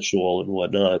it's factual and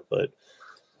whatnot. But,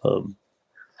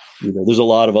 there's a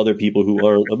lot of other people who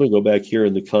aren't. I'm going to go back here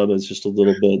in the comments just a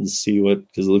little bit and see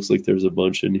because it looks like there's a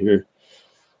bunch in here.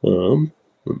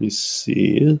 Let me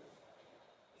see.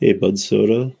 Hey, Bud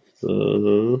Soda.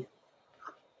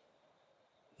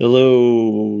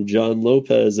 Hello, John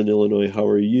Lopez in Illinois. How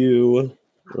are you?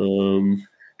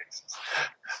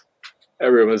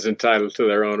 Everyone's entitled to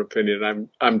their own opinion.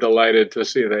 I'm delighted to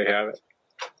see they have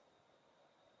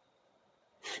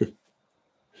it.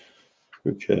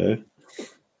 Okay.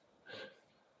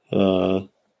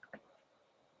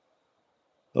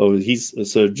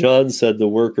 So John said the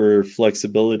worker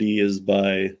flexibility is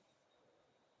by.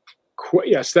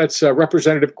 Yes, that's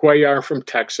Representative Cuellar from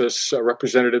Texas,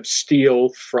 Representative Steele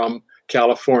from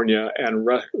California, and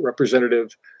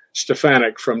Representative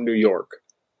Stefanik from New York.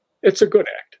 It's a good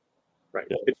act. Right.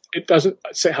 Yeah. It doesn't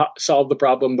solve the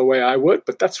problem the way I would,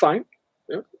 but that's fine.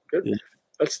 Yeah, good. Yeah.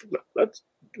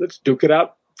 Let's duke it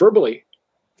out verbally.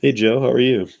 Hey Joe, how are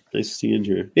you? Nice to see you in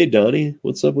here. Hey Donnie,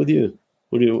 what's up with you?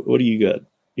 What do you got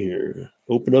here?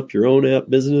 Open up your own app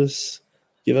business.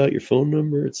 Give out your phone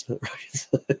number. It's not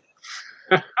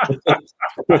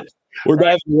right. We're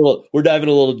diving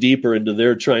a little deeper into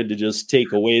their trying to just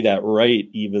take away that right,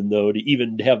 even though to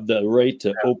even have the right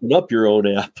to open up your own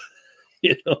app.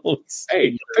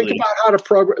 Hey, think about how to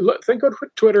program. Think of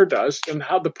what Twitter does and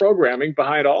how the programming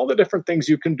behind all the different things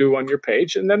you can do on your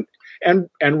page, and then and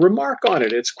remark on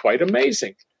it. It's quite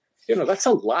amazing. That's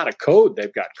a lot of code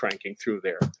they've got cranking through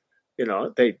there.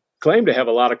 They claim to have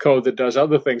a lot of code that does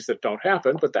other things that don't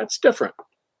happen, but that's different.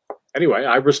 Anyway,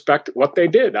 I respect what they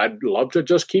did. I'd love to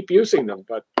just keep using them,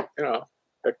 but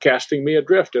they're casting me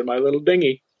adrift in my little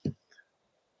dinghy.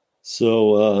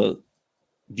 So.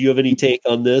 Do you have any take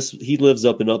on this? He lives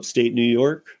up in upstate New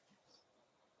York.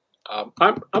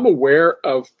 I'm aware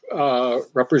of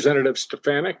Representative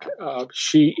Stefanik.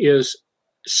 She is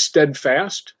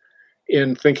steadfast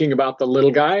in thinking about the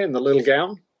little guy and the little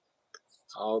gal.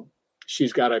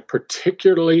 She's got a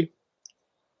particularly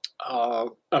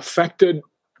affected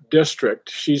district.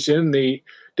 She's in the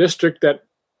district that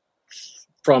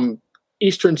from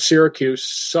eastern Syracuse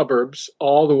suburbs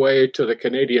all the way to the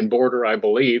Canadian border, I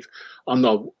believe, on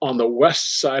the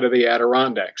west side of the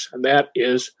Adirondacks. And that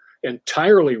is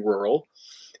entirely rural.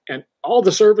 And all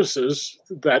the services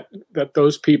that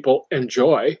those people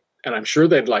enjoy, and I'm sure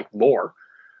they'd like more,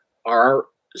 are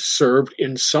served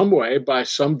in some way by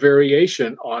some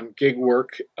variation on gig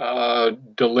work,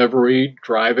 delivery,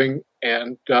 driving,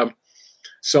 and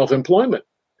self-employment.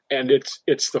 And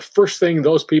it's the first thing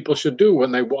those people should do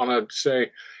when they want to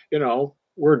say,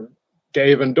 we're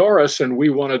Dave and Doris and we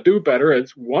want to do better.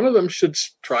 It's one of them should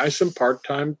try some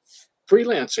part-time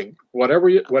freelancing, whatever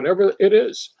it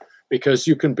is, because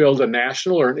you can build a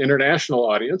national or an international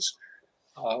audience,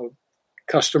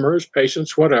 customers,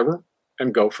 patients, whatever,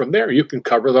 and go from there. You can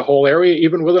cover the whole area,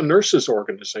 even with a nurses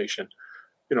organization,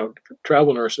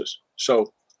 travel nurses.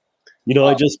 So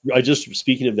I just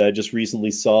speaking of that, I just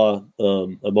recently saw.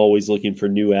 I'm always looking for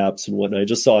new apps and whatnot. I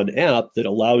just saw an app that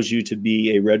allows you to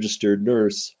be a registered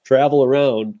nurse, travel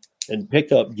around, and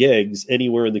pick up gigs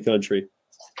anywhere in the country. Do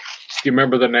you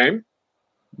remember the name?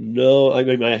 No, I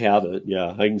mean I have it.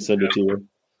 Yeah, I can send it to you.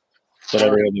 But I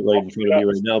don't have it right in front of me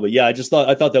right now. But yeah, I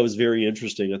thought that was very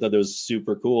interesting. I thought that was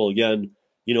super cool. Again,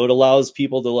 it allows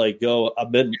people to like go.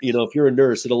 If you're a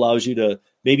nurse, it allows you to,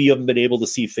 maybe you haven't been able to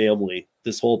see family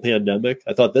this whole pandemic.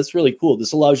 I thought that's really cool.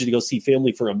 This allows you to go see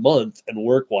family for a month and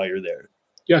work while you're there.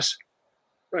 Yes,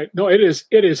 right. No, it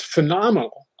is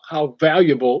phenomenal how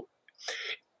valuable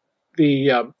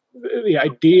the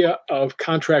idea of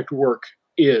contract work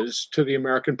is to the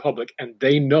American public, and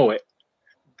they know it.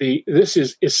 This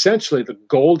is essentially the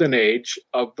golden age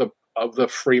of the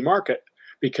free market,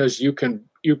 because you can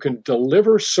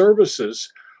deliver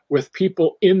services with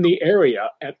people in the area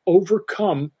and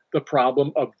overcome the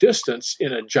problem of distance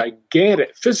in a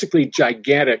physically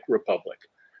gigantic republic.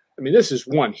 I mean, this is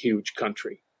one huge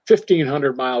country,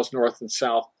 1,500 miles north and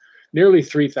south, nearly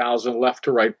 3,000 left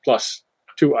to right, plus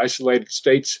 2 isolated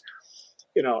states,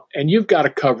 and you've got to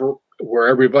cover where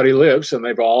everybody lives, and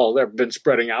they've been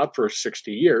spreading out for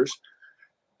 60 years.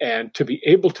 And to be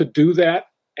able to do that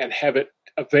and have it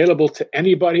available to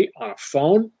anybody on a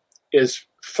phone is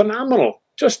phenomenal,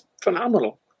 just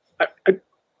phenomenal. I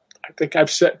think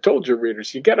I've told your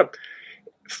readers, you get up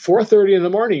 4:30 in the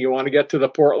morning, you want to get to the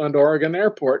Portland, Oregon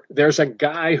airport. There's a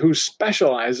guy who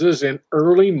specializes in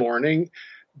early morning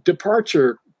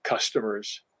departure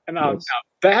customers. And now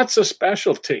that's a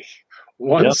specialty.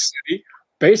 One city,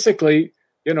 basically,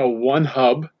 one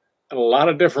hub and a lot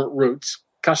of different routes,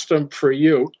 custom for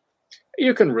you.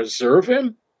 You can reserve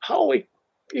him.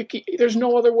 There's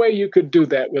no other way you could do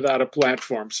that without a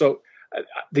platform. So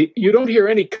you don't hear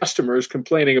any customers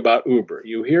complaining about Uber.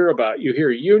 You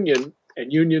hear union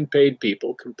and union paid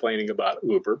people complaining about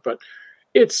Uber, but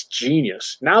it's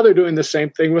genius. Now they're doing the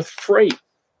same thing with freight.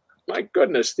 My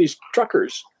goodness, these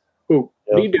truckers who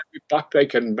need every buck they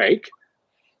can make,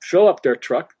 fill up their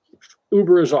truck.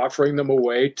 Uber is offering them a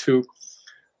way to,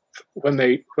 when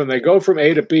they go from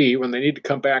A to B, when they need to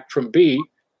come back from B,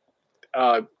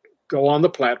 go on the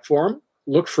platform,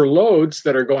 look for loads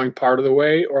that are going part of the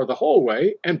way or the whole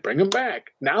way, and bring them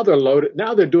back. Now they're loaded.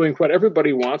 Now they're doing what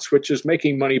everybody wants, which is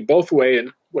making money both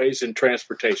ways in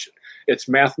transportation. It's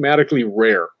mathematically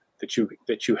rare that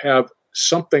you have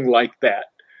something like that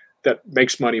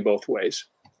makes money both ways.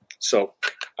 So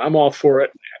I'm all for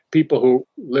it. People who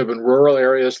live in rural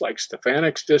areas like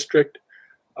Stefanik's district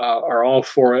are all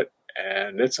for it,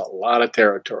 and it's a lot of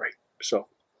territory.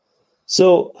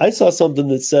 So I saw something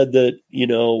that said that,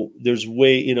 there's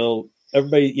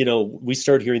everybody, we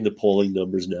start hearing the polling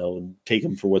numbers now and take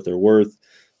them for what they're worth.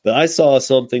 But I saw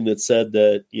something that said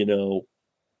that,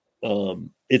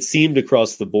 it seemed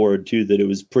across the board too, that it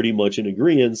was pretty much in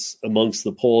agreement amongst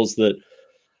the polls that,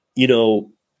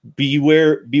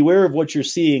 beware of what you're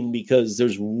seeing, because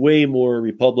there's way more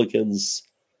Republicans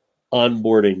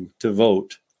onboarding to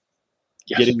vote,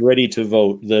 getting ready to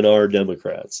vote, than are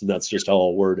Democrats. And that's just how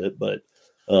I'll word it. But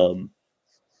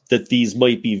that these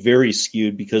might be very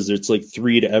skewed because it's like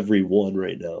 3 to every 1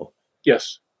 right now.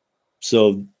 Yes.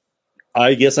 So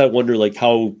I guess I wonder, like,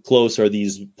 how close are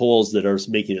these polls that are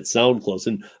making it sound close?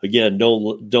 And again,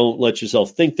 don't let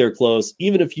yourself think they're close.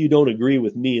 Even if you don't agree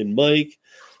with me and Mike,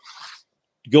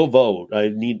 go vote.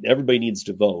 Everybody needs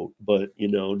to vote. But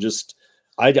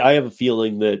I have a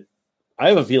feeling that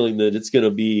it's going to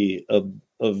be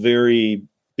a very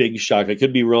big shock. I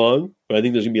could be wrong, but I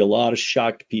think there's going to be a lot of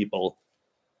shocked people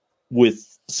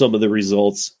with some of the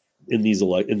results in these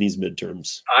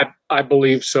midterms. I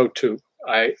believe so too.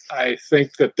 I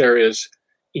think that there is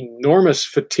enormous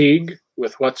fatigue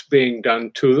with what's being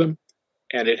done to them,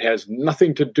 and it has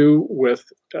nothing to do with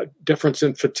a difference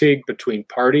in fatigue between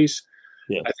parties.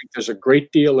 Yeah. I think there's a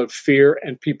great deal of fear,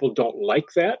 and people don't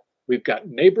like that. We've got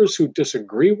neighbors who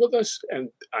disagree with us, and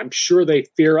I'm sure they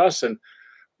fear us, and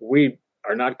we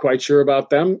are not quite sure about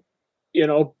them,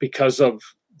 because of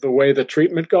the way the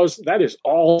treatment goes. That is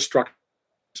all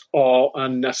all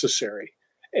unnecessary.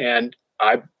 And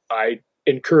I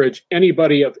encourage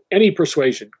anybody of any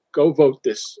persuasion, go vote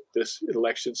this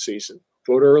election season.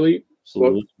 Vote early,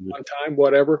 vote on time,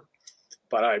 whatever.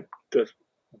 But to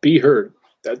be heard.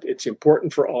 That it's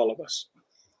important for all of us.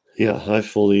 Yeah, I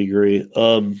fully agree.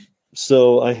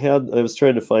 So I was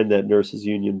trying to find that nurses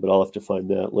union, but I'll have to find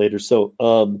that later. So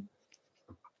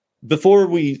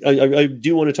before I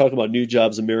do want to talk about New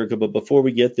Jobs America, but before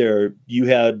we get there, you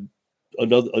had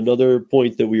another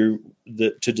point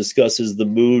that to discuss is the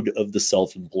mood of the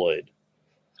self-employed.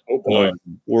 Oh boy.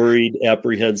 Worried,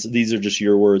 apprehensive. These are just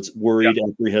your words. Worried,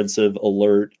 apprehensive,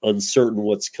 alert, uncertain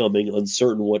what's coming,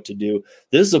 uncertain what to do.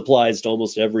 This applies to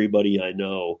almost everybody I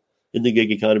know in the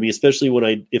gig economy, especially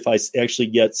if I actually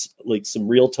get like some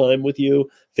real time with you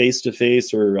face to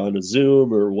face or on a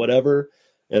Zoom or whatever,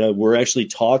 and we're actually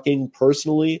talking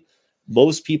personally.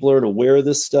 Most people aren't aware of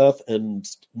this stuff, and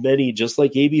many, just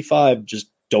like AB5, just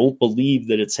don't believe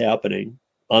that it's happening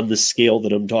on the scale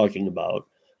that I'm talking about.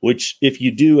 Which, if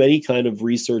you do any kind of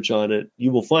research on it,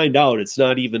 you will find out it's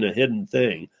not even a hidden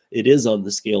thing. It is on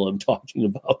the scale I'm talking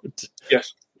about.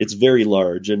 Yes. It's very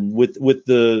large. And with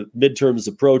the midterms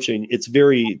approaching, it's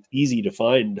very easy to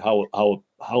find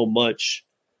how much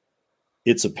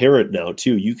it's apparent now,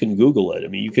 too. You can Google it. I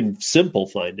mean, you can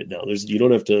find it now. You don't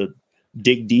have to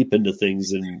dig deep into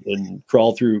things and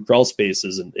crawl through crawl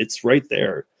spaces, and it's right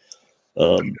there.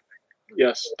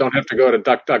 Yes. Don't have to go to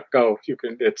DuckDuckGo.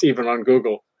 It's even on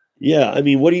Google. Yeah, I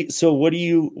mean,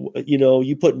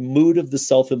 you put mood of the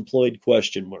self-employed ?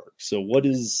 So what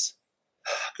is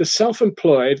the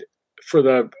self-employed for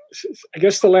the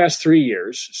last 3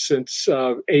 years since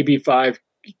AB5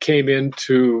 came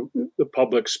into the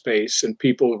public space and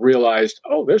people realized,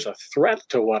 oh, there's a threat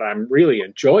to what I'm really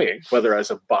enjoying, whether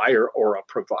as a buyer or a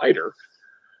provider.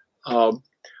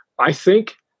 I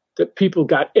think that people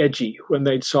got edgy when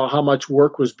they saw how much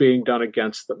work was being done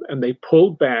against them, and they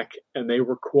pulled back and they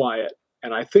were quiet.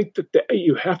 And I think that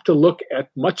you have to look at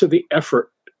much of the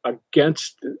effort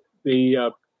against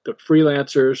the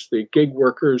freelancers, the gig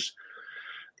workers,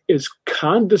 is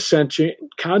condescension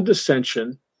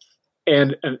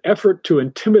and an effort to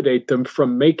intimidate them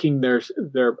from making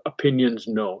their opinions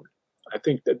known. I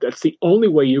think that's the only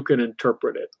way you can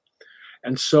interpret it.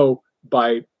 And so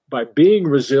by being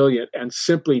resilient and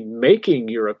simply making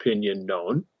your opinion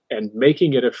known and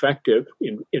making it effective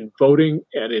in voting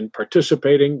and in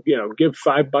participating, give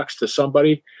 $5 to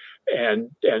somebody and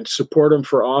support them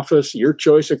for office, your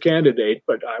choice of candidate.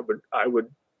 But I would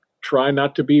try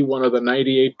not to be one of the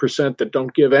 98% that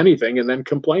don't give anything and then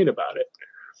complain about it.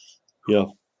 Yeah.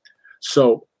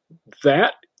 So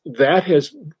that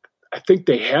has, I think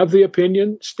they have the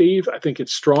opinion, Steve. I think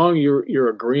it's strong. You're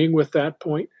agreeing with that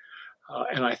point.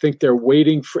 And I think they're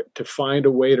waiting to find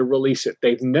a way to release it.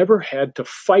 They've never had to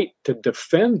fight to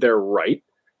defend their right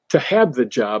to have the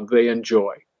job they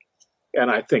enjoy.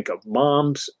 And I think of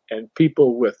moms and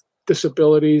people with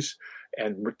disabilities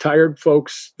and retired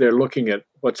folks. They're looking at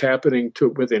what's happening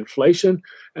with inflation,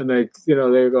 and they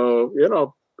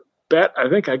go, Bet, I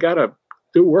think I got to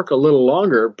do work a little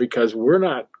longer because we're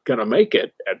not going to make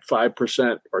it at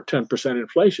 5% or 10%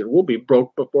 inflation. We'll be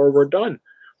broke before we're done.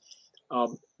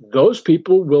 Those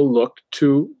people will look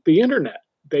to the internet.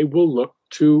 They will look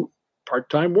to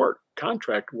part-time work,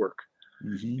 contract work,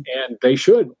 and they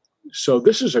should. So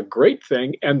this is a great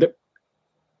thing. And the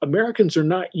Americans are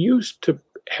not used to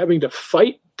having to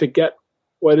fight to get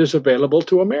what is available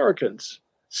to Americans.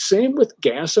 Same with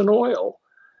gas and oil.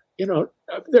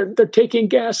 They're taking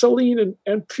gasoline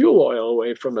and fuel oil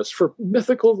away from us for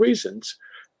mythical reasons.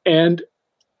 And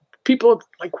people are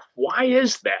like, why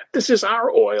is that? This is our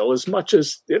oil as much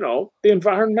as, the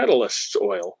environmentalists'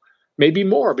 oil. Maybe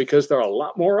more because there are a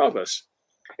lot more of us.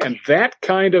 And that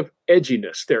kind of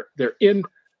edginess, they're in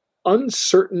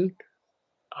uncertain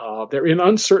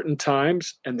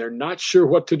times, and they're not sure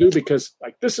what to do because,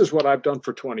 this is what I've done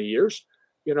for 20 years,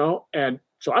 and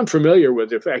so I'm familiar with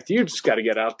the fact you just got to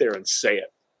get out there and say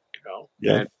it,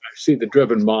 Yeah. And I see the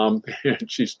driven mom, and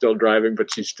she's still driving,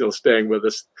 but she's still staying with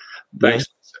us. Thanks.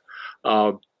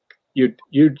 Yeah.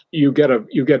 You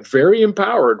get very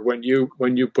empowered when you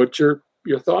put your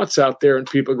thoughts out there, and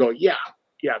people go, yeah,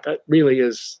 that really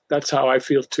is. That's how I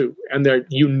feel too. And they're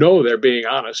being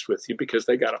honest with you because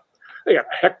they got a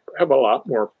heck of a lot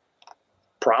more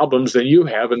problems than you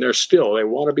have, and they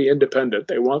want to be independent.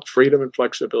 They want freedom and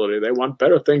flexibility. They want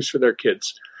better things for their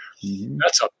kids. Mm-hmm.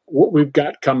 What we've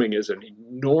got coming is an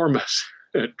enormous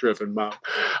driven mom.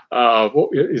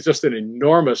 It's just an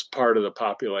enormous part of the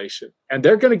population, and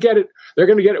they're going to get it. They're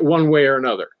going to get it one way or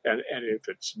another. And if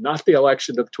it's not the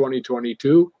election of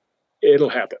 2022, it'll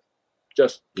happen.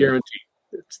 Just guaranteed.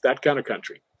 It's that kind of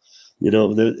country.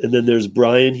 And then there's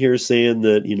Brian here saying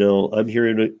that,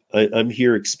 I'm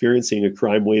here experiencing a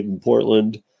crime wave in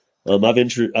Portland. I've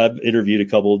interviewed a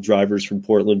couple of drivers from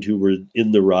Portland who were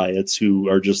in the riots who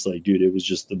are just like, dude, it was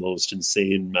just the most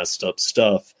insane, messed up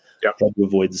stuff. Yep. Tried to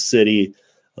avoid the city.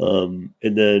 And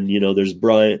then,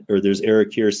 there's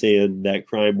Eric here saying that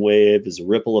crime wave is a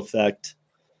ripple effect.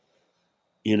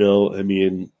 I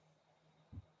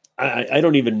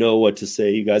don't even know what to say,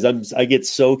 you guys. I get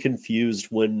so confused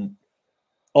when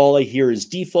all I hear is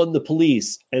defund the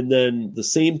police. And then the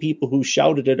same people who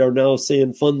shouted it are now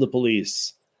saying fund the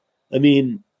police. I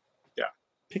mean, Yeah.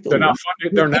 pick a They're lane. not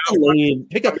funding. They're Pick now a lane.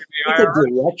 Pick a funding the IRS.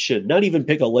 direction. Not even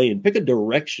pick a lane. Pick a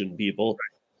direction, people.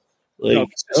 Like, No, I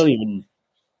don't even.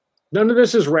 None of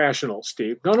this is rational,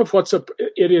 Steve. None of what's up.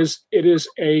 It's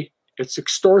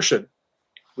extortion.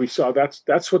 We saw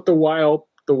that's what the Wild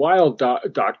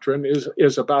doctrine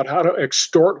is about, how to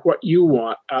extort what you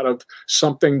want out of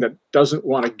something that doesn't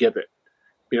want to give it.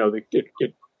 You know,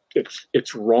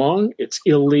 it's wrong. It's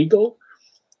illegal.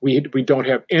 We don't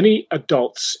have any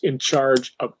adults in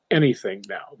charge of anything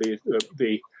now.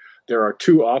 There are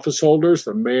two office holders,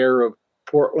 the mayor of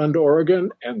Portland,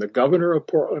 Oregon, and the governor of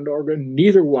Portland, Oregon.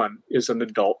 Neither one is an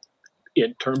adult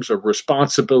in terms of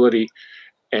responsibility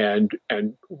and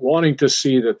wanting to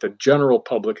see that the general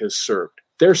public is served.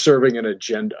 They're serving an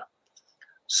agenda.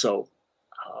 So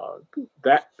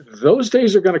those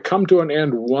days are going to come to an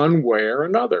end one way or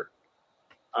another.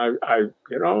 I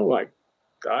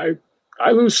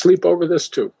lose sleep over this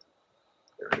too.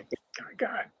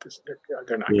 God,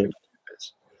 they're not going to do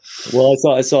this. Well,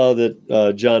 I saw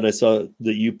that, John, I saw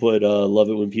that you put, love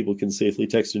it when people can safely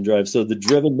text and drive. So the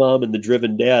driven mom and the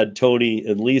driven dad, Tony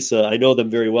and Lisa, I know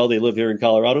them very well. They live here in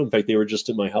Colorado. In fact, they were just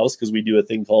in my house because we do a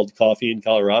thing called Coffee in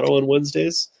Colorado on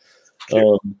Wednesdays.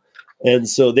 And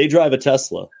so they drive a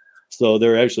Tesla. So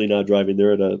they're actually not driving.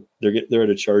 They're at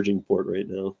a charging port right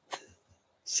now.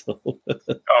 So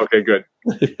okay, good.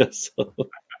 Yeah, so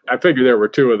I figured there were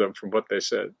two of them from what they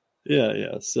said.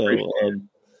 Yeah. So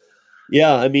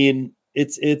yeah, I mean,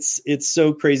 it's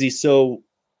so crazy. So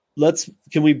I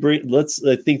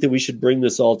think that we should bring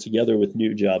this all together with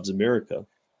New Jobs America,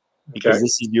 because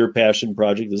this is your passion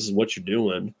project. This is what you're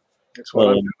doing. That's what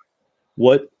I'm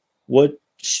doing.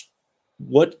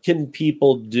 What can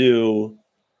people do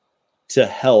to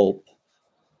help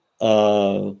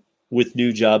with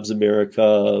New Jobs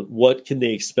America? What can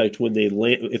they expect when they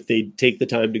land, if they take the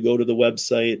time to go to the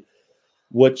website?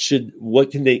 What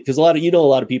can they, because a lot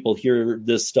of people hear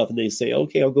this stuff and they say,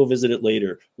 okay, I'll go visit it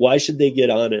later. Why should they get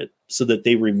on it so that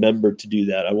they remember to do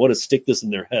that? I want to stick this in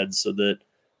their heads so that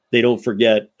they don't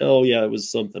forget, oh yeah, it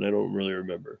was something I don't really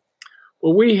remember.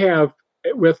 Well, we have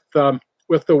with the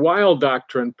Wild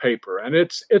Doctrine paper, and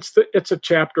it's a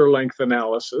chapter length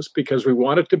analysis because we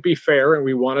want it to be fair and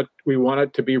we want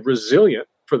it to be resilient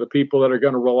for the people that are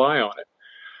going to rely on it.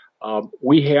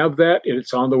 We have that, and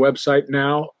it's on the website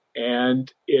now. And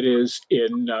it's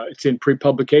in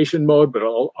pre-publication mode, but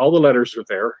all the letters are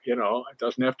there. You know, it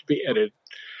doesn't have to be edited.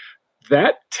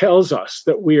 That tells us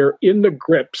that we are in the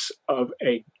grips of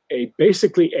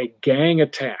basically a gang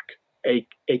attack, a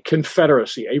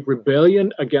confederacy, a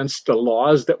rebellion against the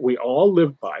laws that we all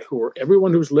live by.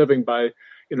 Everyone who's living by,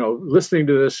 listening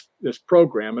to this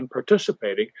program and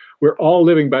participating, we're all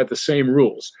living by the same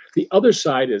rules. The other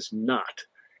side is not.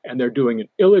 And they're doing an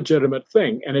illegitimate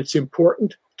thing. And it's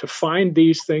important to find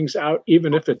these things out,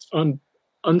 even if it's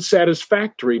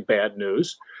unsatisfactory bad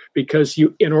news, because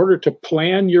in order to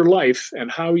plan your life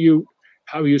and how you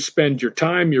spend your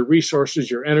time, your resources,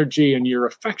 your energy, and your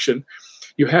affection,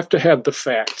 you have to have the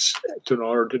facts in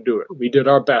order to do it. We did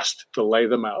our best to lay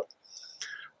them out.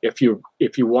 If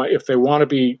they want to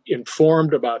be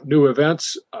informed about new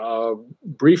events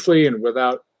briefly and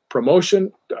without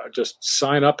promotion, just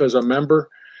sign up as a member.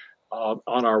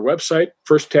 On our website.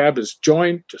 First tab is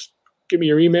join. Just give me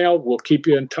your email. We'll keep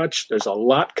you in touch. There's a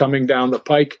lot coming down the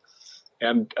pike.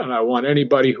 And I want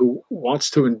anybody who wants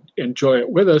to enjoy it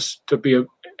with us to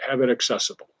have it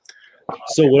accessible.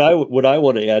 So what I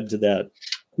want to add to that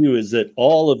too is that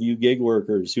all of you gig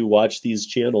workers who watch these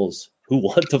channels, who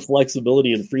want the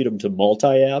flexibility and freedom to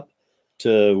multi-app,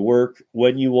 to work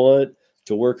when you want,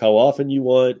 to work how often you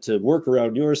want, to work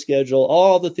around your schedule,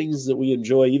 all the things that we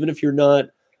enjoy, even if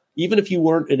you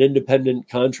weren't an independent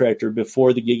contractor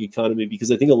before the gig economy,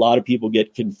 because I think a lot of people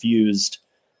get confused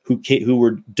who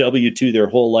were W-2 their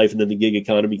whole life, and then the gig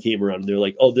economy came around and they're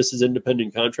like, oh, this is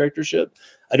independent contractorship.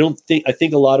 I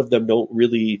think a lot of them don't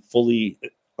really fully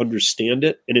understand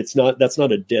it. And that's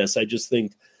not a diss. I just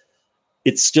think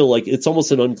it's still like, it's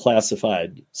almost an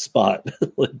unclassified spot.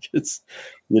 Like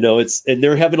and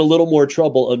they're having a little more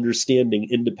trouble understanding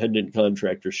independent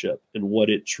contractorship and what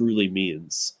it truly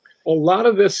means. A lot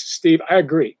of this, Steve, I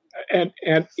agree. And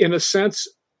in a sense,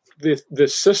 the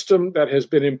system that has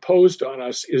been imposed on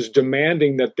us is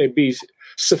demanding that they be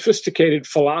sophisticated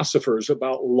philosophers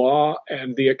about law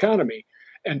and the economy.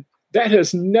 And that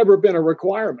has never been a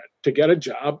requirement to get a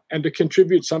job and to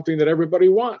contribute something that everybody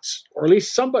wants, or at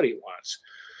least somebody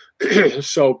wants.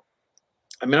 So,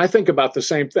 I mean, I think about the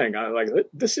same thing. I like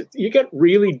this. You get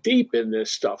really deep in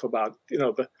this stuff about,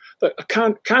 the the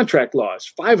contract laws,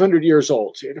 500 years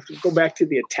old. So you have to go back to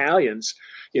the Italians,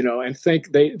 and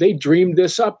think they dreamed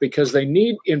this up because they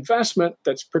need investment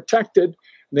that's protected.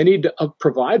 They need to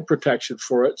provide protection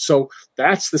for it. So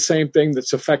that's the same thing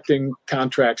that's affecting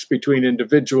contracts between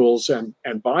individuals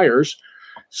and buyers.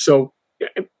 So,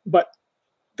 but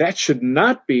that should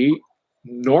not be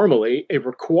normally a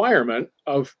requirement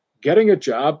of getting a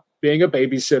job, being a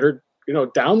babysitter,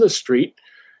 down the street,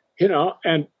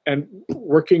 and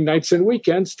working nights and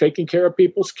weekends, taking care of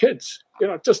people's kids,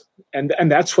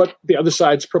 and that's what the other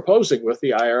side's proposing with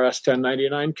the IRS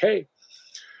 1099-K.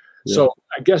 Yeah. So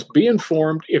I guess be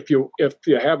informed. If you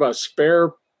have a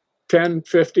spare 10,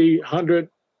 50, 100,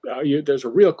 there's a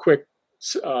real quick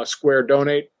Square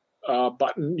donate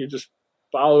button. You just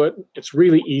follow it. It's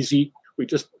really easy. We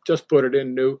just put it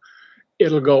in new.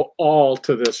 It'll go all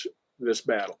to this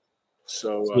battle.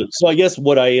 So I guess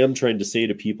what I am trying to say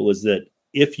to people is that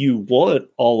if you want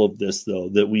all of this, though,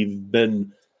 that we've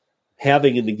been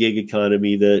having in the gig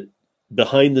economy, that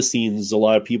behind the scenes, a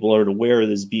lot of people aren't aware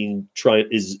is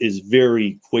is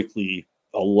very quickly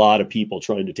a lot of people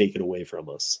trying to take it away from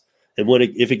us. And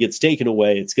if it gets taken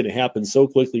away, it's going to happen so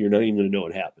quickly, you're not even going to know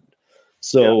it happened.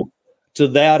 So to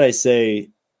that, I say,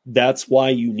 that's why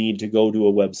you need to go to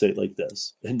a website like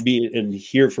this and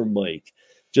hear from Mike.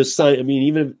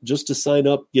 Even just to sign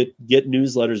up, get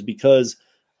newsletters, because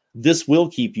this will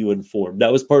keep you informed.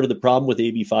 That was part of the problem with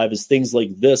AB5 is things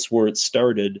like this, where it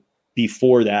started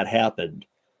before that happened,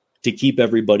 to keep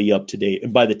everybody up to date.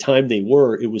 And by the time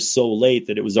it was so late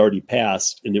that it was already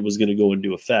passed and it was going to go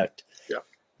into effect. Yeah.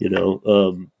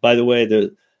 By the way,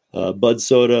 the Bud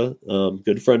Soda,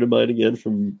 good friend of mine again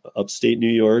from upstate New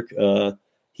York,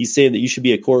 he's saying that you should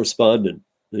be a correspondent.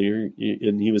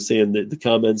 And he was saying that the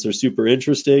comments are super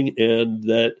interesting and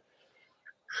that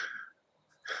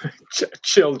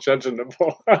chill judging the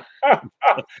bull.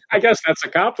 I guess that's a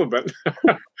compliment.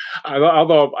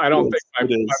 Although I don't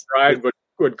think my bride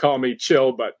would call me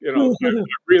chill, but I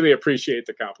really appreciate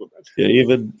the compliment. Yeah,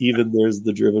 even there's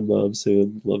the Driven Mom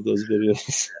saying, love those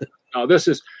videos. No,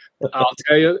 I'll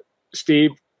tell you,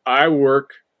 Steve, I work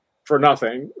for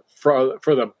nothing for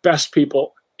the best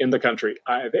people in the country.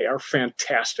 They are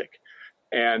fantastic,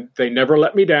 and they never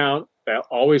let me down. They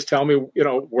always tell me,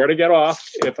 where to get off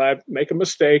if I make a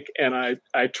mistake, and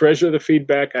I treasure the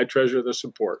feedback. I treasure the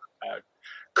support. I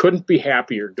couldn't be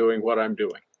happier doing what I'm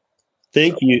doing.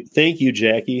 Thank you,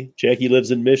 Jackie. Jackie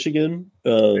lives in Michigan.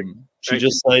 She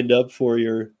just signed up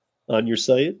on your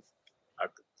site.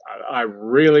 I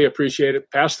really appreciate it.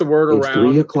 Pass the word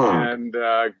around and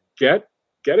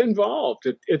get involved.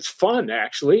 It's fun,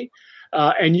 actually.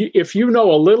 And if you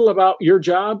know a little about your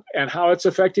job and how it's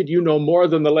affected, you know more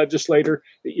than the legislator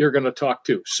that you're going to talk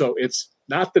to. So it's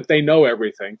not that they know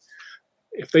everything.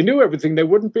 If they knew everything, they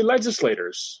wouldn't be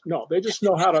legislators. No, they just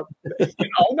know how to,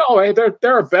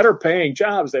 there are better paying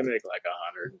jobs. They make like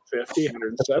 150,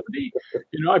 170.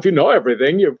 If you know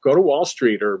everything, you go to Wall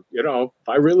Street or,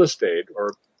 buy real estate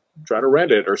or try to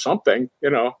rent it or something,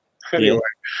 Anyway,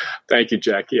 Thank you,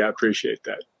 Jackie. I appreciate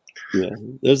that. Yeah,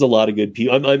 there's a lot of good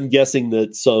people. I'm guessing the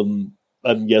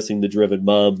Driven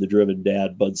Mom, the Driven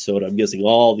Dad, Bud Soda. I'm guessing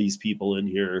all these people in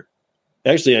here.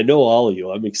 Actually, I know all of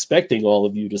you. I'm expecting all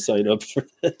of you to sign up for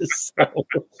this.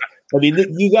 So,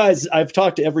 you guys, I've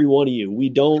talked to every one of you. We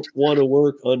don't want to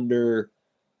work under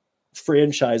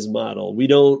franchise model. We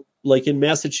don't, like in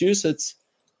Massachusetts,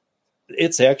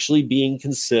 it's actually being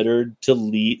considered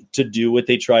to do what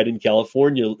they tried in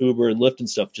California, Uber and Lyft and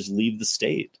stuff, just leave the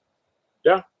state.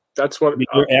 Yeah. That's what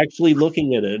they're actually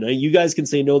looking at it. And you guys can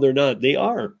say, no, they're not. They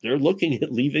are. They're looking at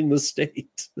leaving the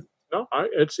state. No,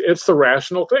 it's the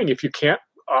rational thing. If you can't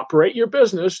operate your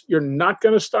business, you're not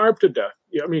going to starve to death.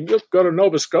 You go to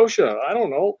Nova Scotia. I don't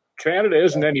know. Canada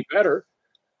isn't any better.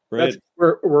 Right.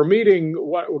 We're meeting.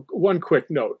 One quick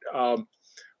note.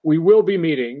 We will be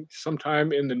meeting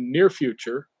sometime in the near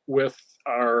future with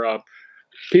our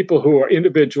people who are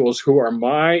individuals who are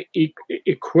my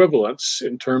equivalents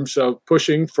in terms of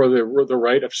pushing for the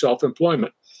right of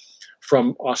self-employment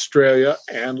from Australia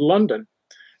and London.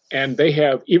 And they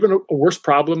have even a worse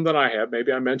problem than I have.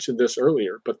 Maybe I mentioned this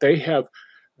earlier, but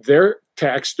their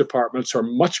tax departments are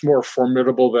much more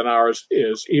formidable than ours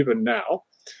is even now.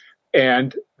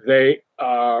 And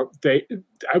I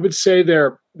would say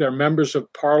their members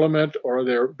of parliament or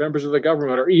their members of the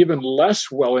government are even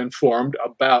less well informed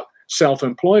about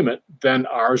self-employment than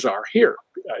ours are here.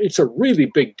 It's a really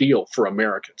big deal for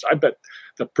Americans. I bet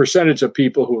the percentage of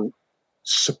people who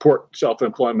support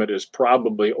self-employment is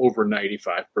probably over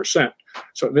 95%.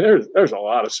 So there's a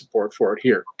lot of support for it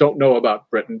here. Don't know about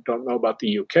Britain, don't know about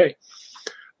the UK,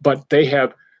 but they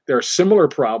have There are similar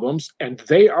problems, and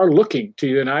they are looking to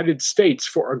the United States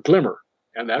for a glimmer.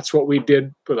 And that's what we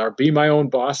did with our Be My Own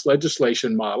Boss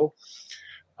legislation model.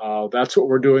 That's what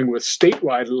we're doing with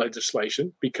statewide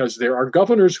legislation, because there are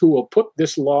governors who will put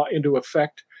this law into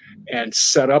effect and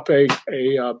set up a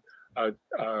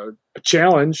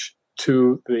challenge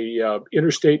to the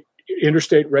interstate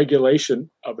regulation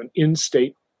of an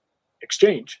in-state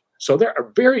exchange. So there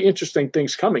are very interesting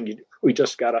things coming. We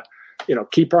just got to,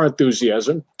 keep our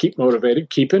enthusiasm, keep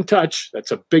motivated, keep in touch. That's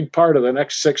a big part of the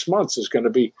next 6 months is going to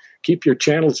be keep your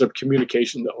channels of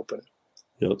communication open.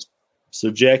 Yep. So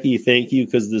Jackie, thank you,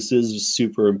 because this is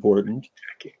super important.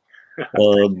 Jackie.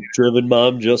 Driven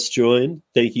Mom just joined.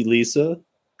 Thank you, Lisa.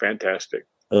 Fantastic.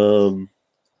 JJ,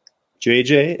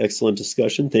 excellent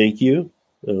discussion. Thank you.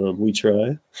 We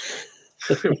try.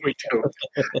 We do.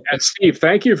 And Steve,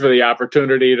 thank you for the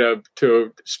opportunity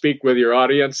to speak with your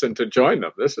audience and to join them.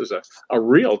 This is a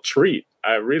real treat.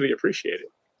 I really appreciate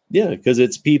it. Yeah, because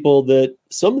it's people that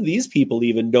some of these people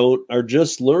even are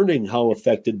just learning how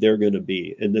affected they're going to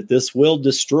be, and that this will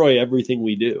destroy everything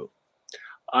we do.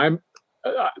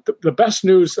 The best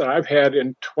news that I've had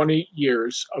in 20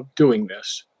 years of doing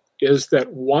this is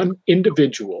that one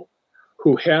individual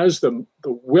who has the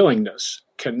willingness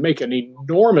can make an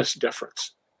enormous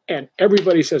difference. And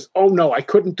everybody says, oh, no, I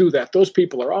couldn't do that. Those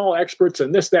people are all experts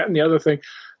in this, that, and the other thing.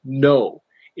 No,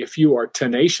 if you are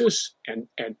tenacious and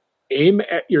aim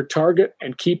at your target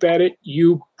and keep at it,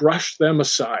 you brush them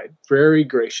aside very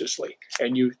graciously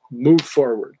and you move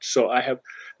forward. So I have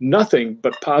nothing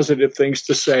but positive things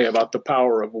to say about the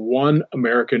power of one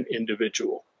American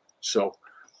individual. So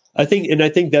I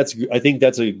think that's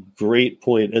a great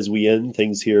point as we end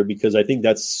things here, because I think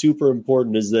that's super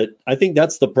important. Is that I think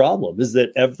that's the problem, is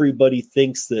that everybody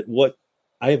thinks that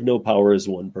I have no power as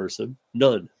one person,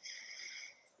 none.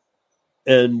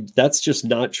 And that's just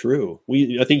not true.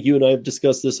 I think you and I have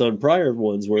discussed this on prior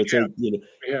ones where it's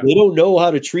they don't know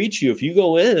how to treat you. If you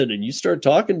go in and you start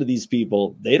talking to these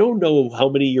people, they don't know how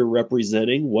many you're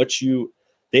representing,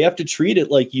 they have to treat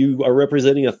it like you are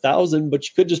representing 1,000, but you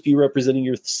could just be representing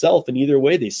yourself. And either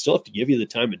way, they still have to give you the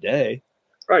time of day.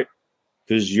 Right.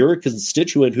 Because you're a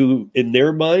constituent who, in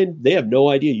their mind, they have no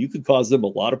idea. You could cause them a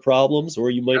lot of problems, or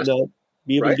you might not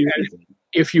be able to do anything.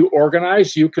 If you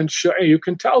organize, you can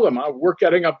tell them, we're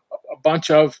getting a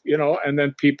bunch of, and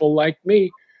then people like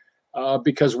me,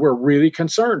 because we're really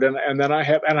concerned. And then I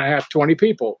have 20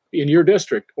 people in your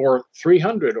district, or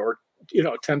 300, or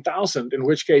 10,000, in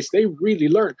which case they really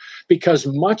learn, because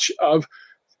much of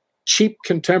cheap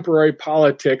contemporary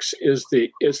politics is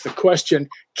the question,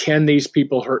 can these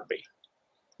people hurt me?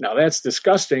 Now that's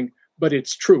disgusting, but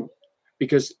it's true,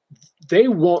 because they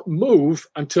won't move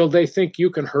until they think you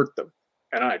can hurt them.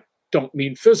 And I don't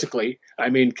mean physically. I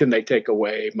mean, can they take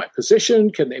away my position?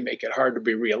 Can they make it hard to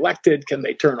be reelected? Can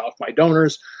they turn off my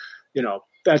donors?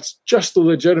 That's just the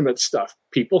legitimate stuff.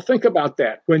 People think about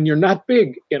that. When you're not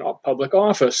big in a public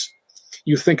office,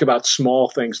 you think about small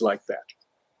things like that.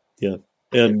 Yeah.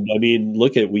 And I mean,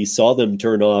 we saw them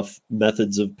turn off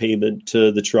methods of payment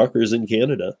to the truckers in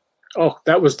Canada. Oh,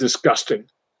 that was disgusting.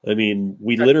 I mean,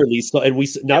 we literally saw, and we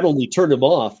not only turned them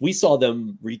off, we saw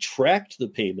them retract the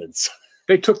payments.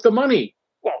 They took the money.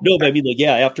 Well, no, but I mean,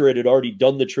 after it had already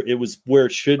done it was where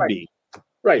it should be.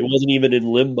 Right. It wasn't even in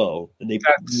limbo, and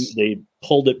they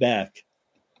pulled it back.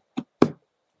 I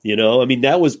mean,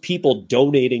 that was people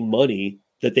donating money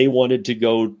that they wanted to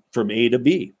go from A to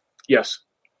B. Yes.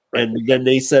 Right. And then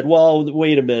they said, well,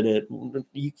 wait a minute.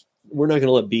 We're not going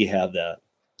to let B have that.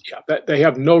 Yeah, they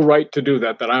have no right to do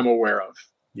that I'm aware of.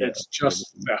 Yeah. It's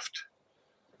just theft.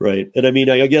 Right. And I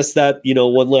mean, I guess that,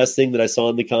 one last thing that I saw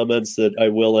in the comments that I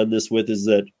will end this with is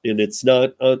that, and it's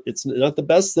not the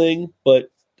best thing, but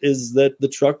is that the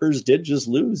truckers did just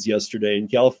lose yesterday in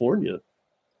California.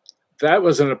 That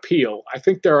was an appeal. I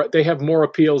think they have more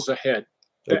appeals ahead.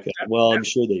 Okay. I'm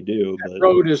sure they do. That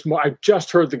road is more. I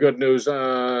just heard the good news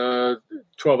 12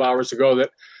 hours ago that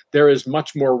there is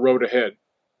much more road ahead.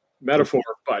 Metaphor,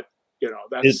 but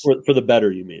that's it's for the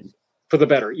better. You mean for the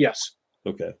better? Yes.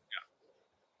 Okay.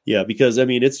 Yeah, because I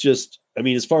mean, it's just. I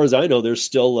mean, as far as I know, there's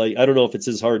still I don't know if it's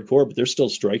as hardcore, but they're still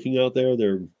striking out there.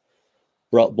 They're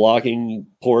blocking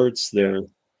ports. I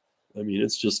mean,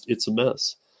 it's a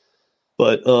mess.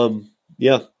 But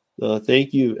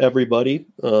thank you, everybody.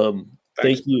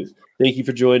 Thank you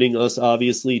for joining us.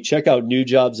 Obviously, check out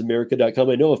newjobsamerica.com.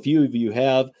 I know a few of you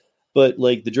have, but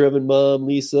like the Driven Mom,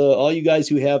 Lisa, all you guys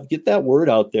who have, get that word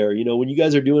out there. When you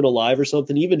guys are doing a live or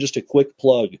something, even just a quick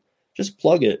plug, just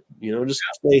plug it. Just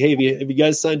say, hey, have you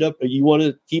guys signed up? You want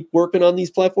to keep working on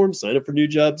these platforms? Sign up for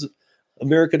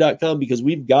newjobsamerica.com, because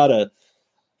we've got to.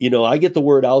 I get the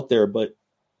word out there, but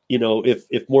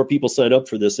if more people sign up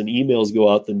for this and emails go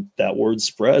out, then that word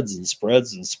spreads and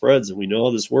spreads and spreads, and we know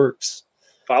how this works.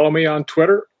 Follow me on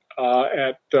Twitter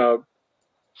at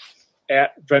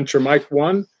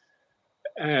VentureMike1,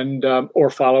 and or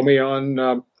follow me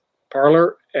on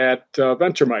Parler at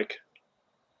VentureMike.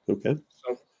 Okay.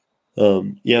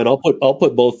 And I'll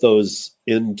put both those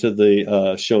into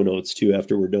the show notes too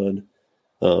after we're done.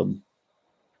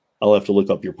 I'll have to look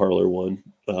up your Parler one,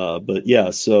 but yeah.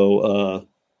 So,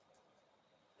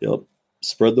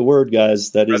 spread the word,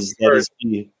 guys. That is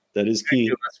key. That is key.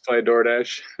 Let's play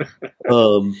DoorDash.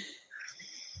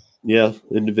 Yeah,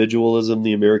 individualism,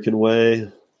 the American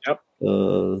way. Yep.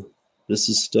 This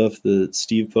is stuff that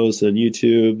Steve posts on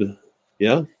YouTube.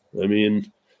 Yeah, I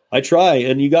mean, I try.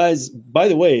 And you guys, by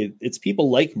the way, it's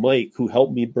people like Mike who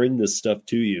help me bring this stuff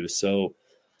to you. So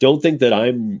don't think that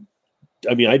I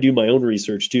do my own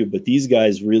research too, but these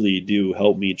guys really do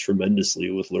help me tremendously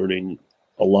with learning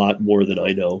a lot more than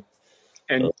I know.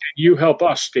 And you help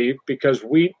us, Steve, because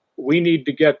we need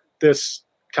to get this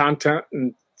content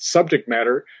and subject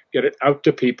matter, get it out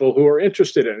to people who are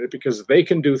interested in it, because they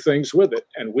can do things with it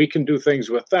and we can do things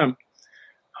with them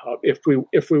if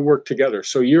we work together.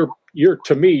 So you're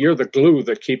to me, you're the glue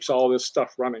that keeps all this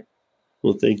stuff running.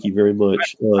 Well, thank you very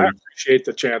much. I appreciate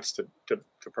the chance to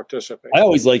participate. I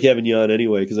always like having you on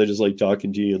anyway, because I just like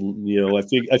talking to you. And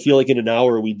I feel like in an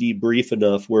hour we debrief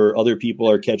enough where other people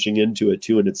are catching into it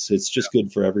too, and it's just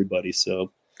good for everybody.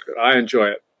 So I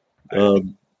enjoy it.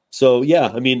 So yeah,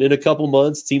 I mean, in a couple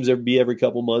months, it seems to be every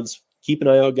couple months. Keep an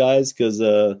eye out, guys, because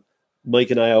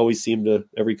Mike and I always seem to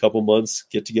every couple months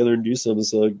get together and do something.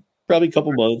 So probably a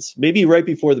couple months, maybe right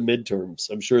before the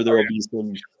midterms. I'm sure there will be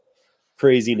some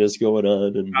craziness going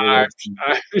on, and I'm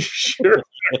sure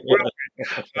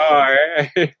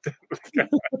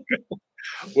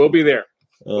we'll be there.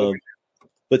 But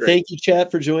great. Thank you,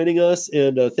 chat, for joining us,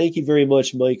 and thank you very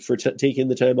much, Mike, for taking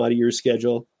the time out of your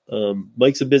schedule.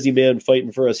 Mike's a busy man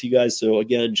fighting for us, you guys. So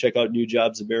again, check out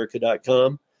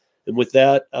newjobsamerica.com, and with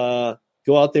that,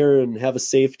 go out there and have a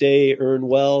safe day, earn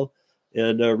well,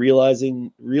 and realize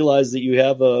that you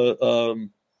have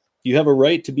a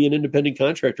right to be an independent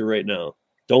contractor right now.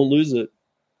 Don't lose it.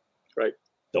 Right.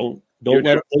 Don't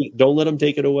let them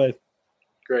take it away.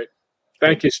 Great.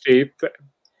 Thank you, Steve.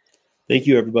 Thank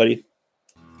you, everybody.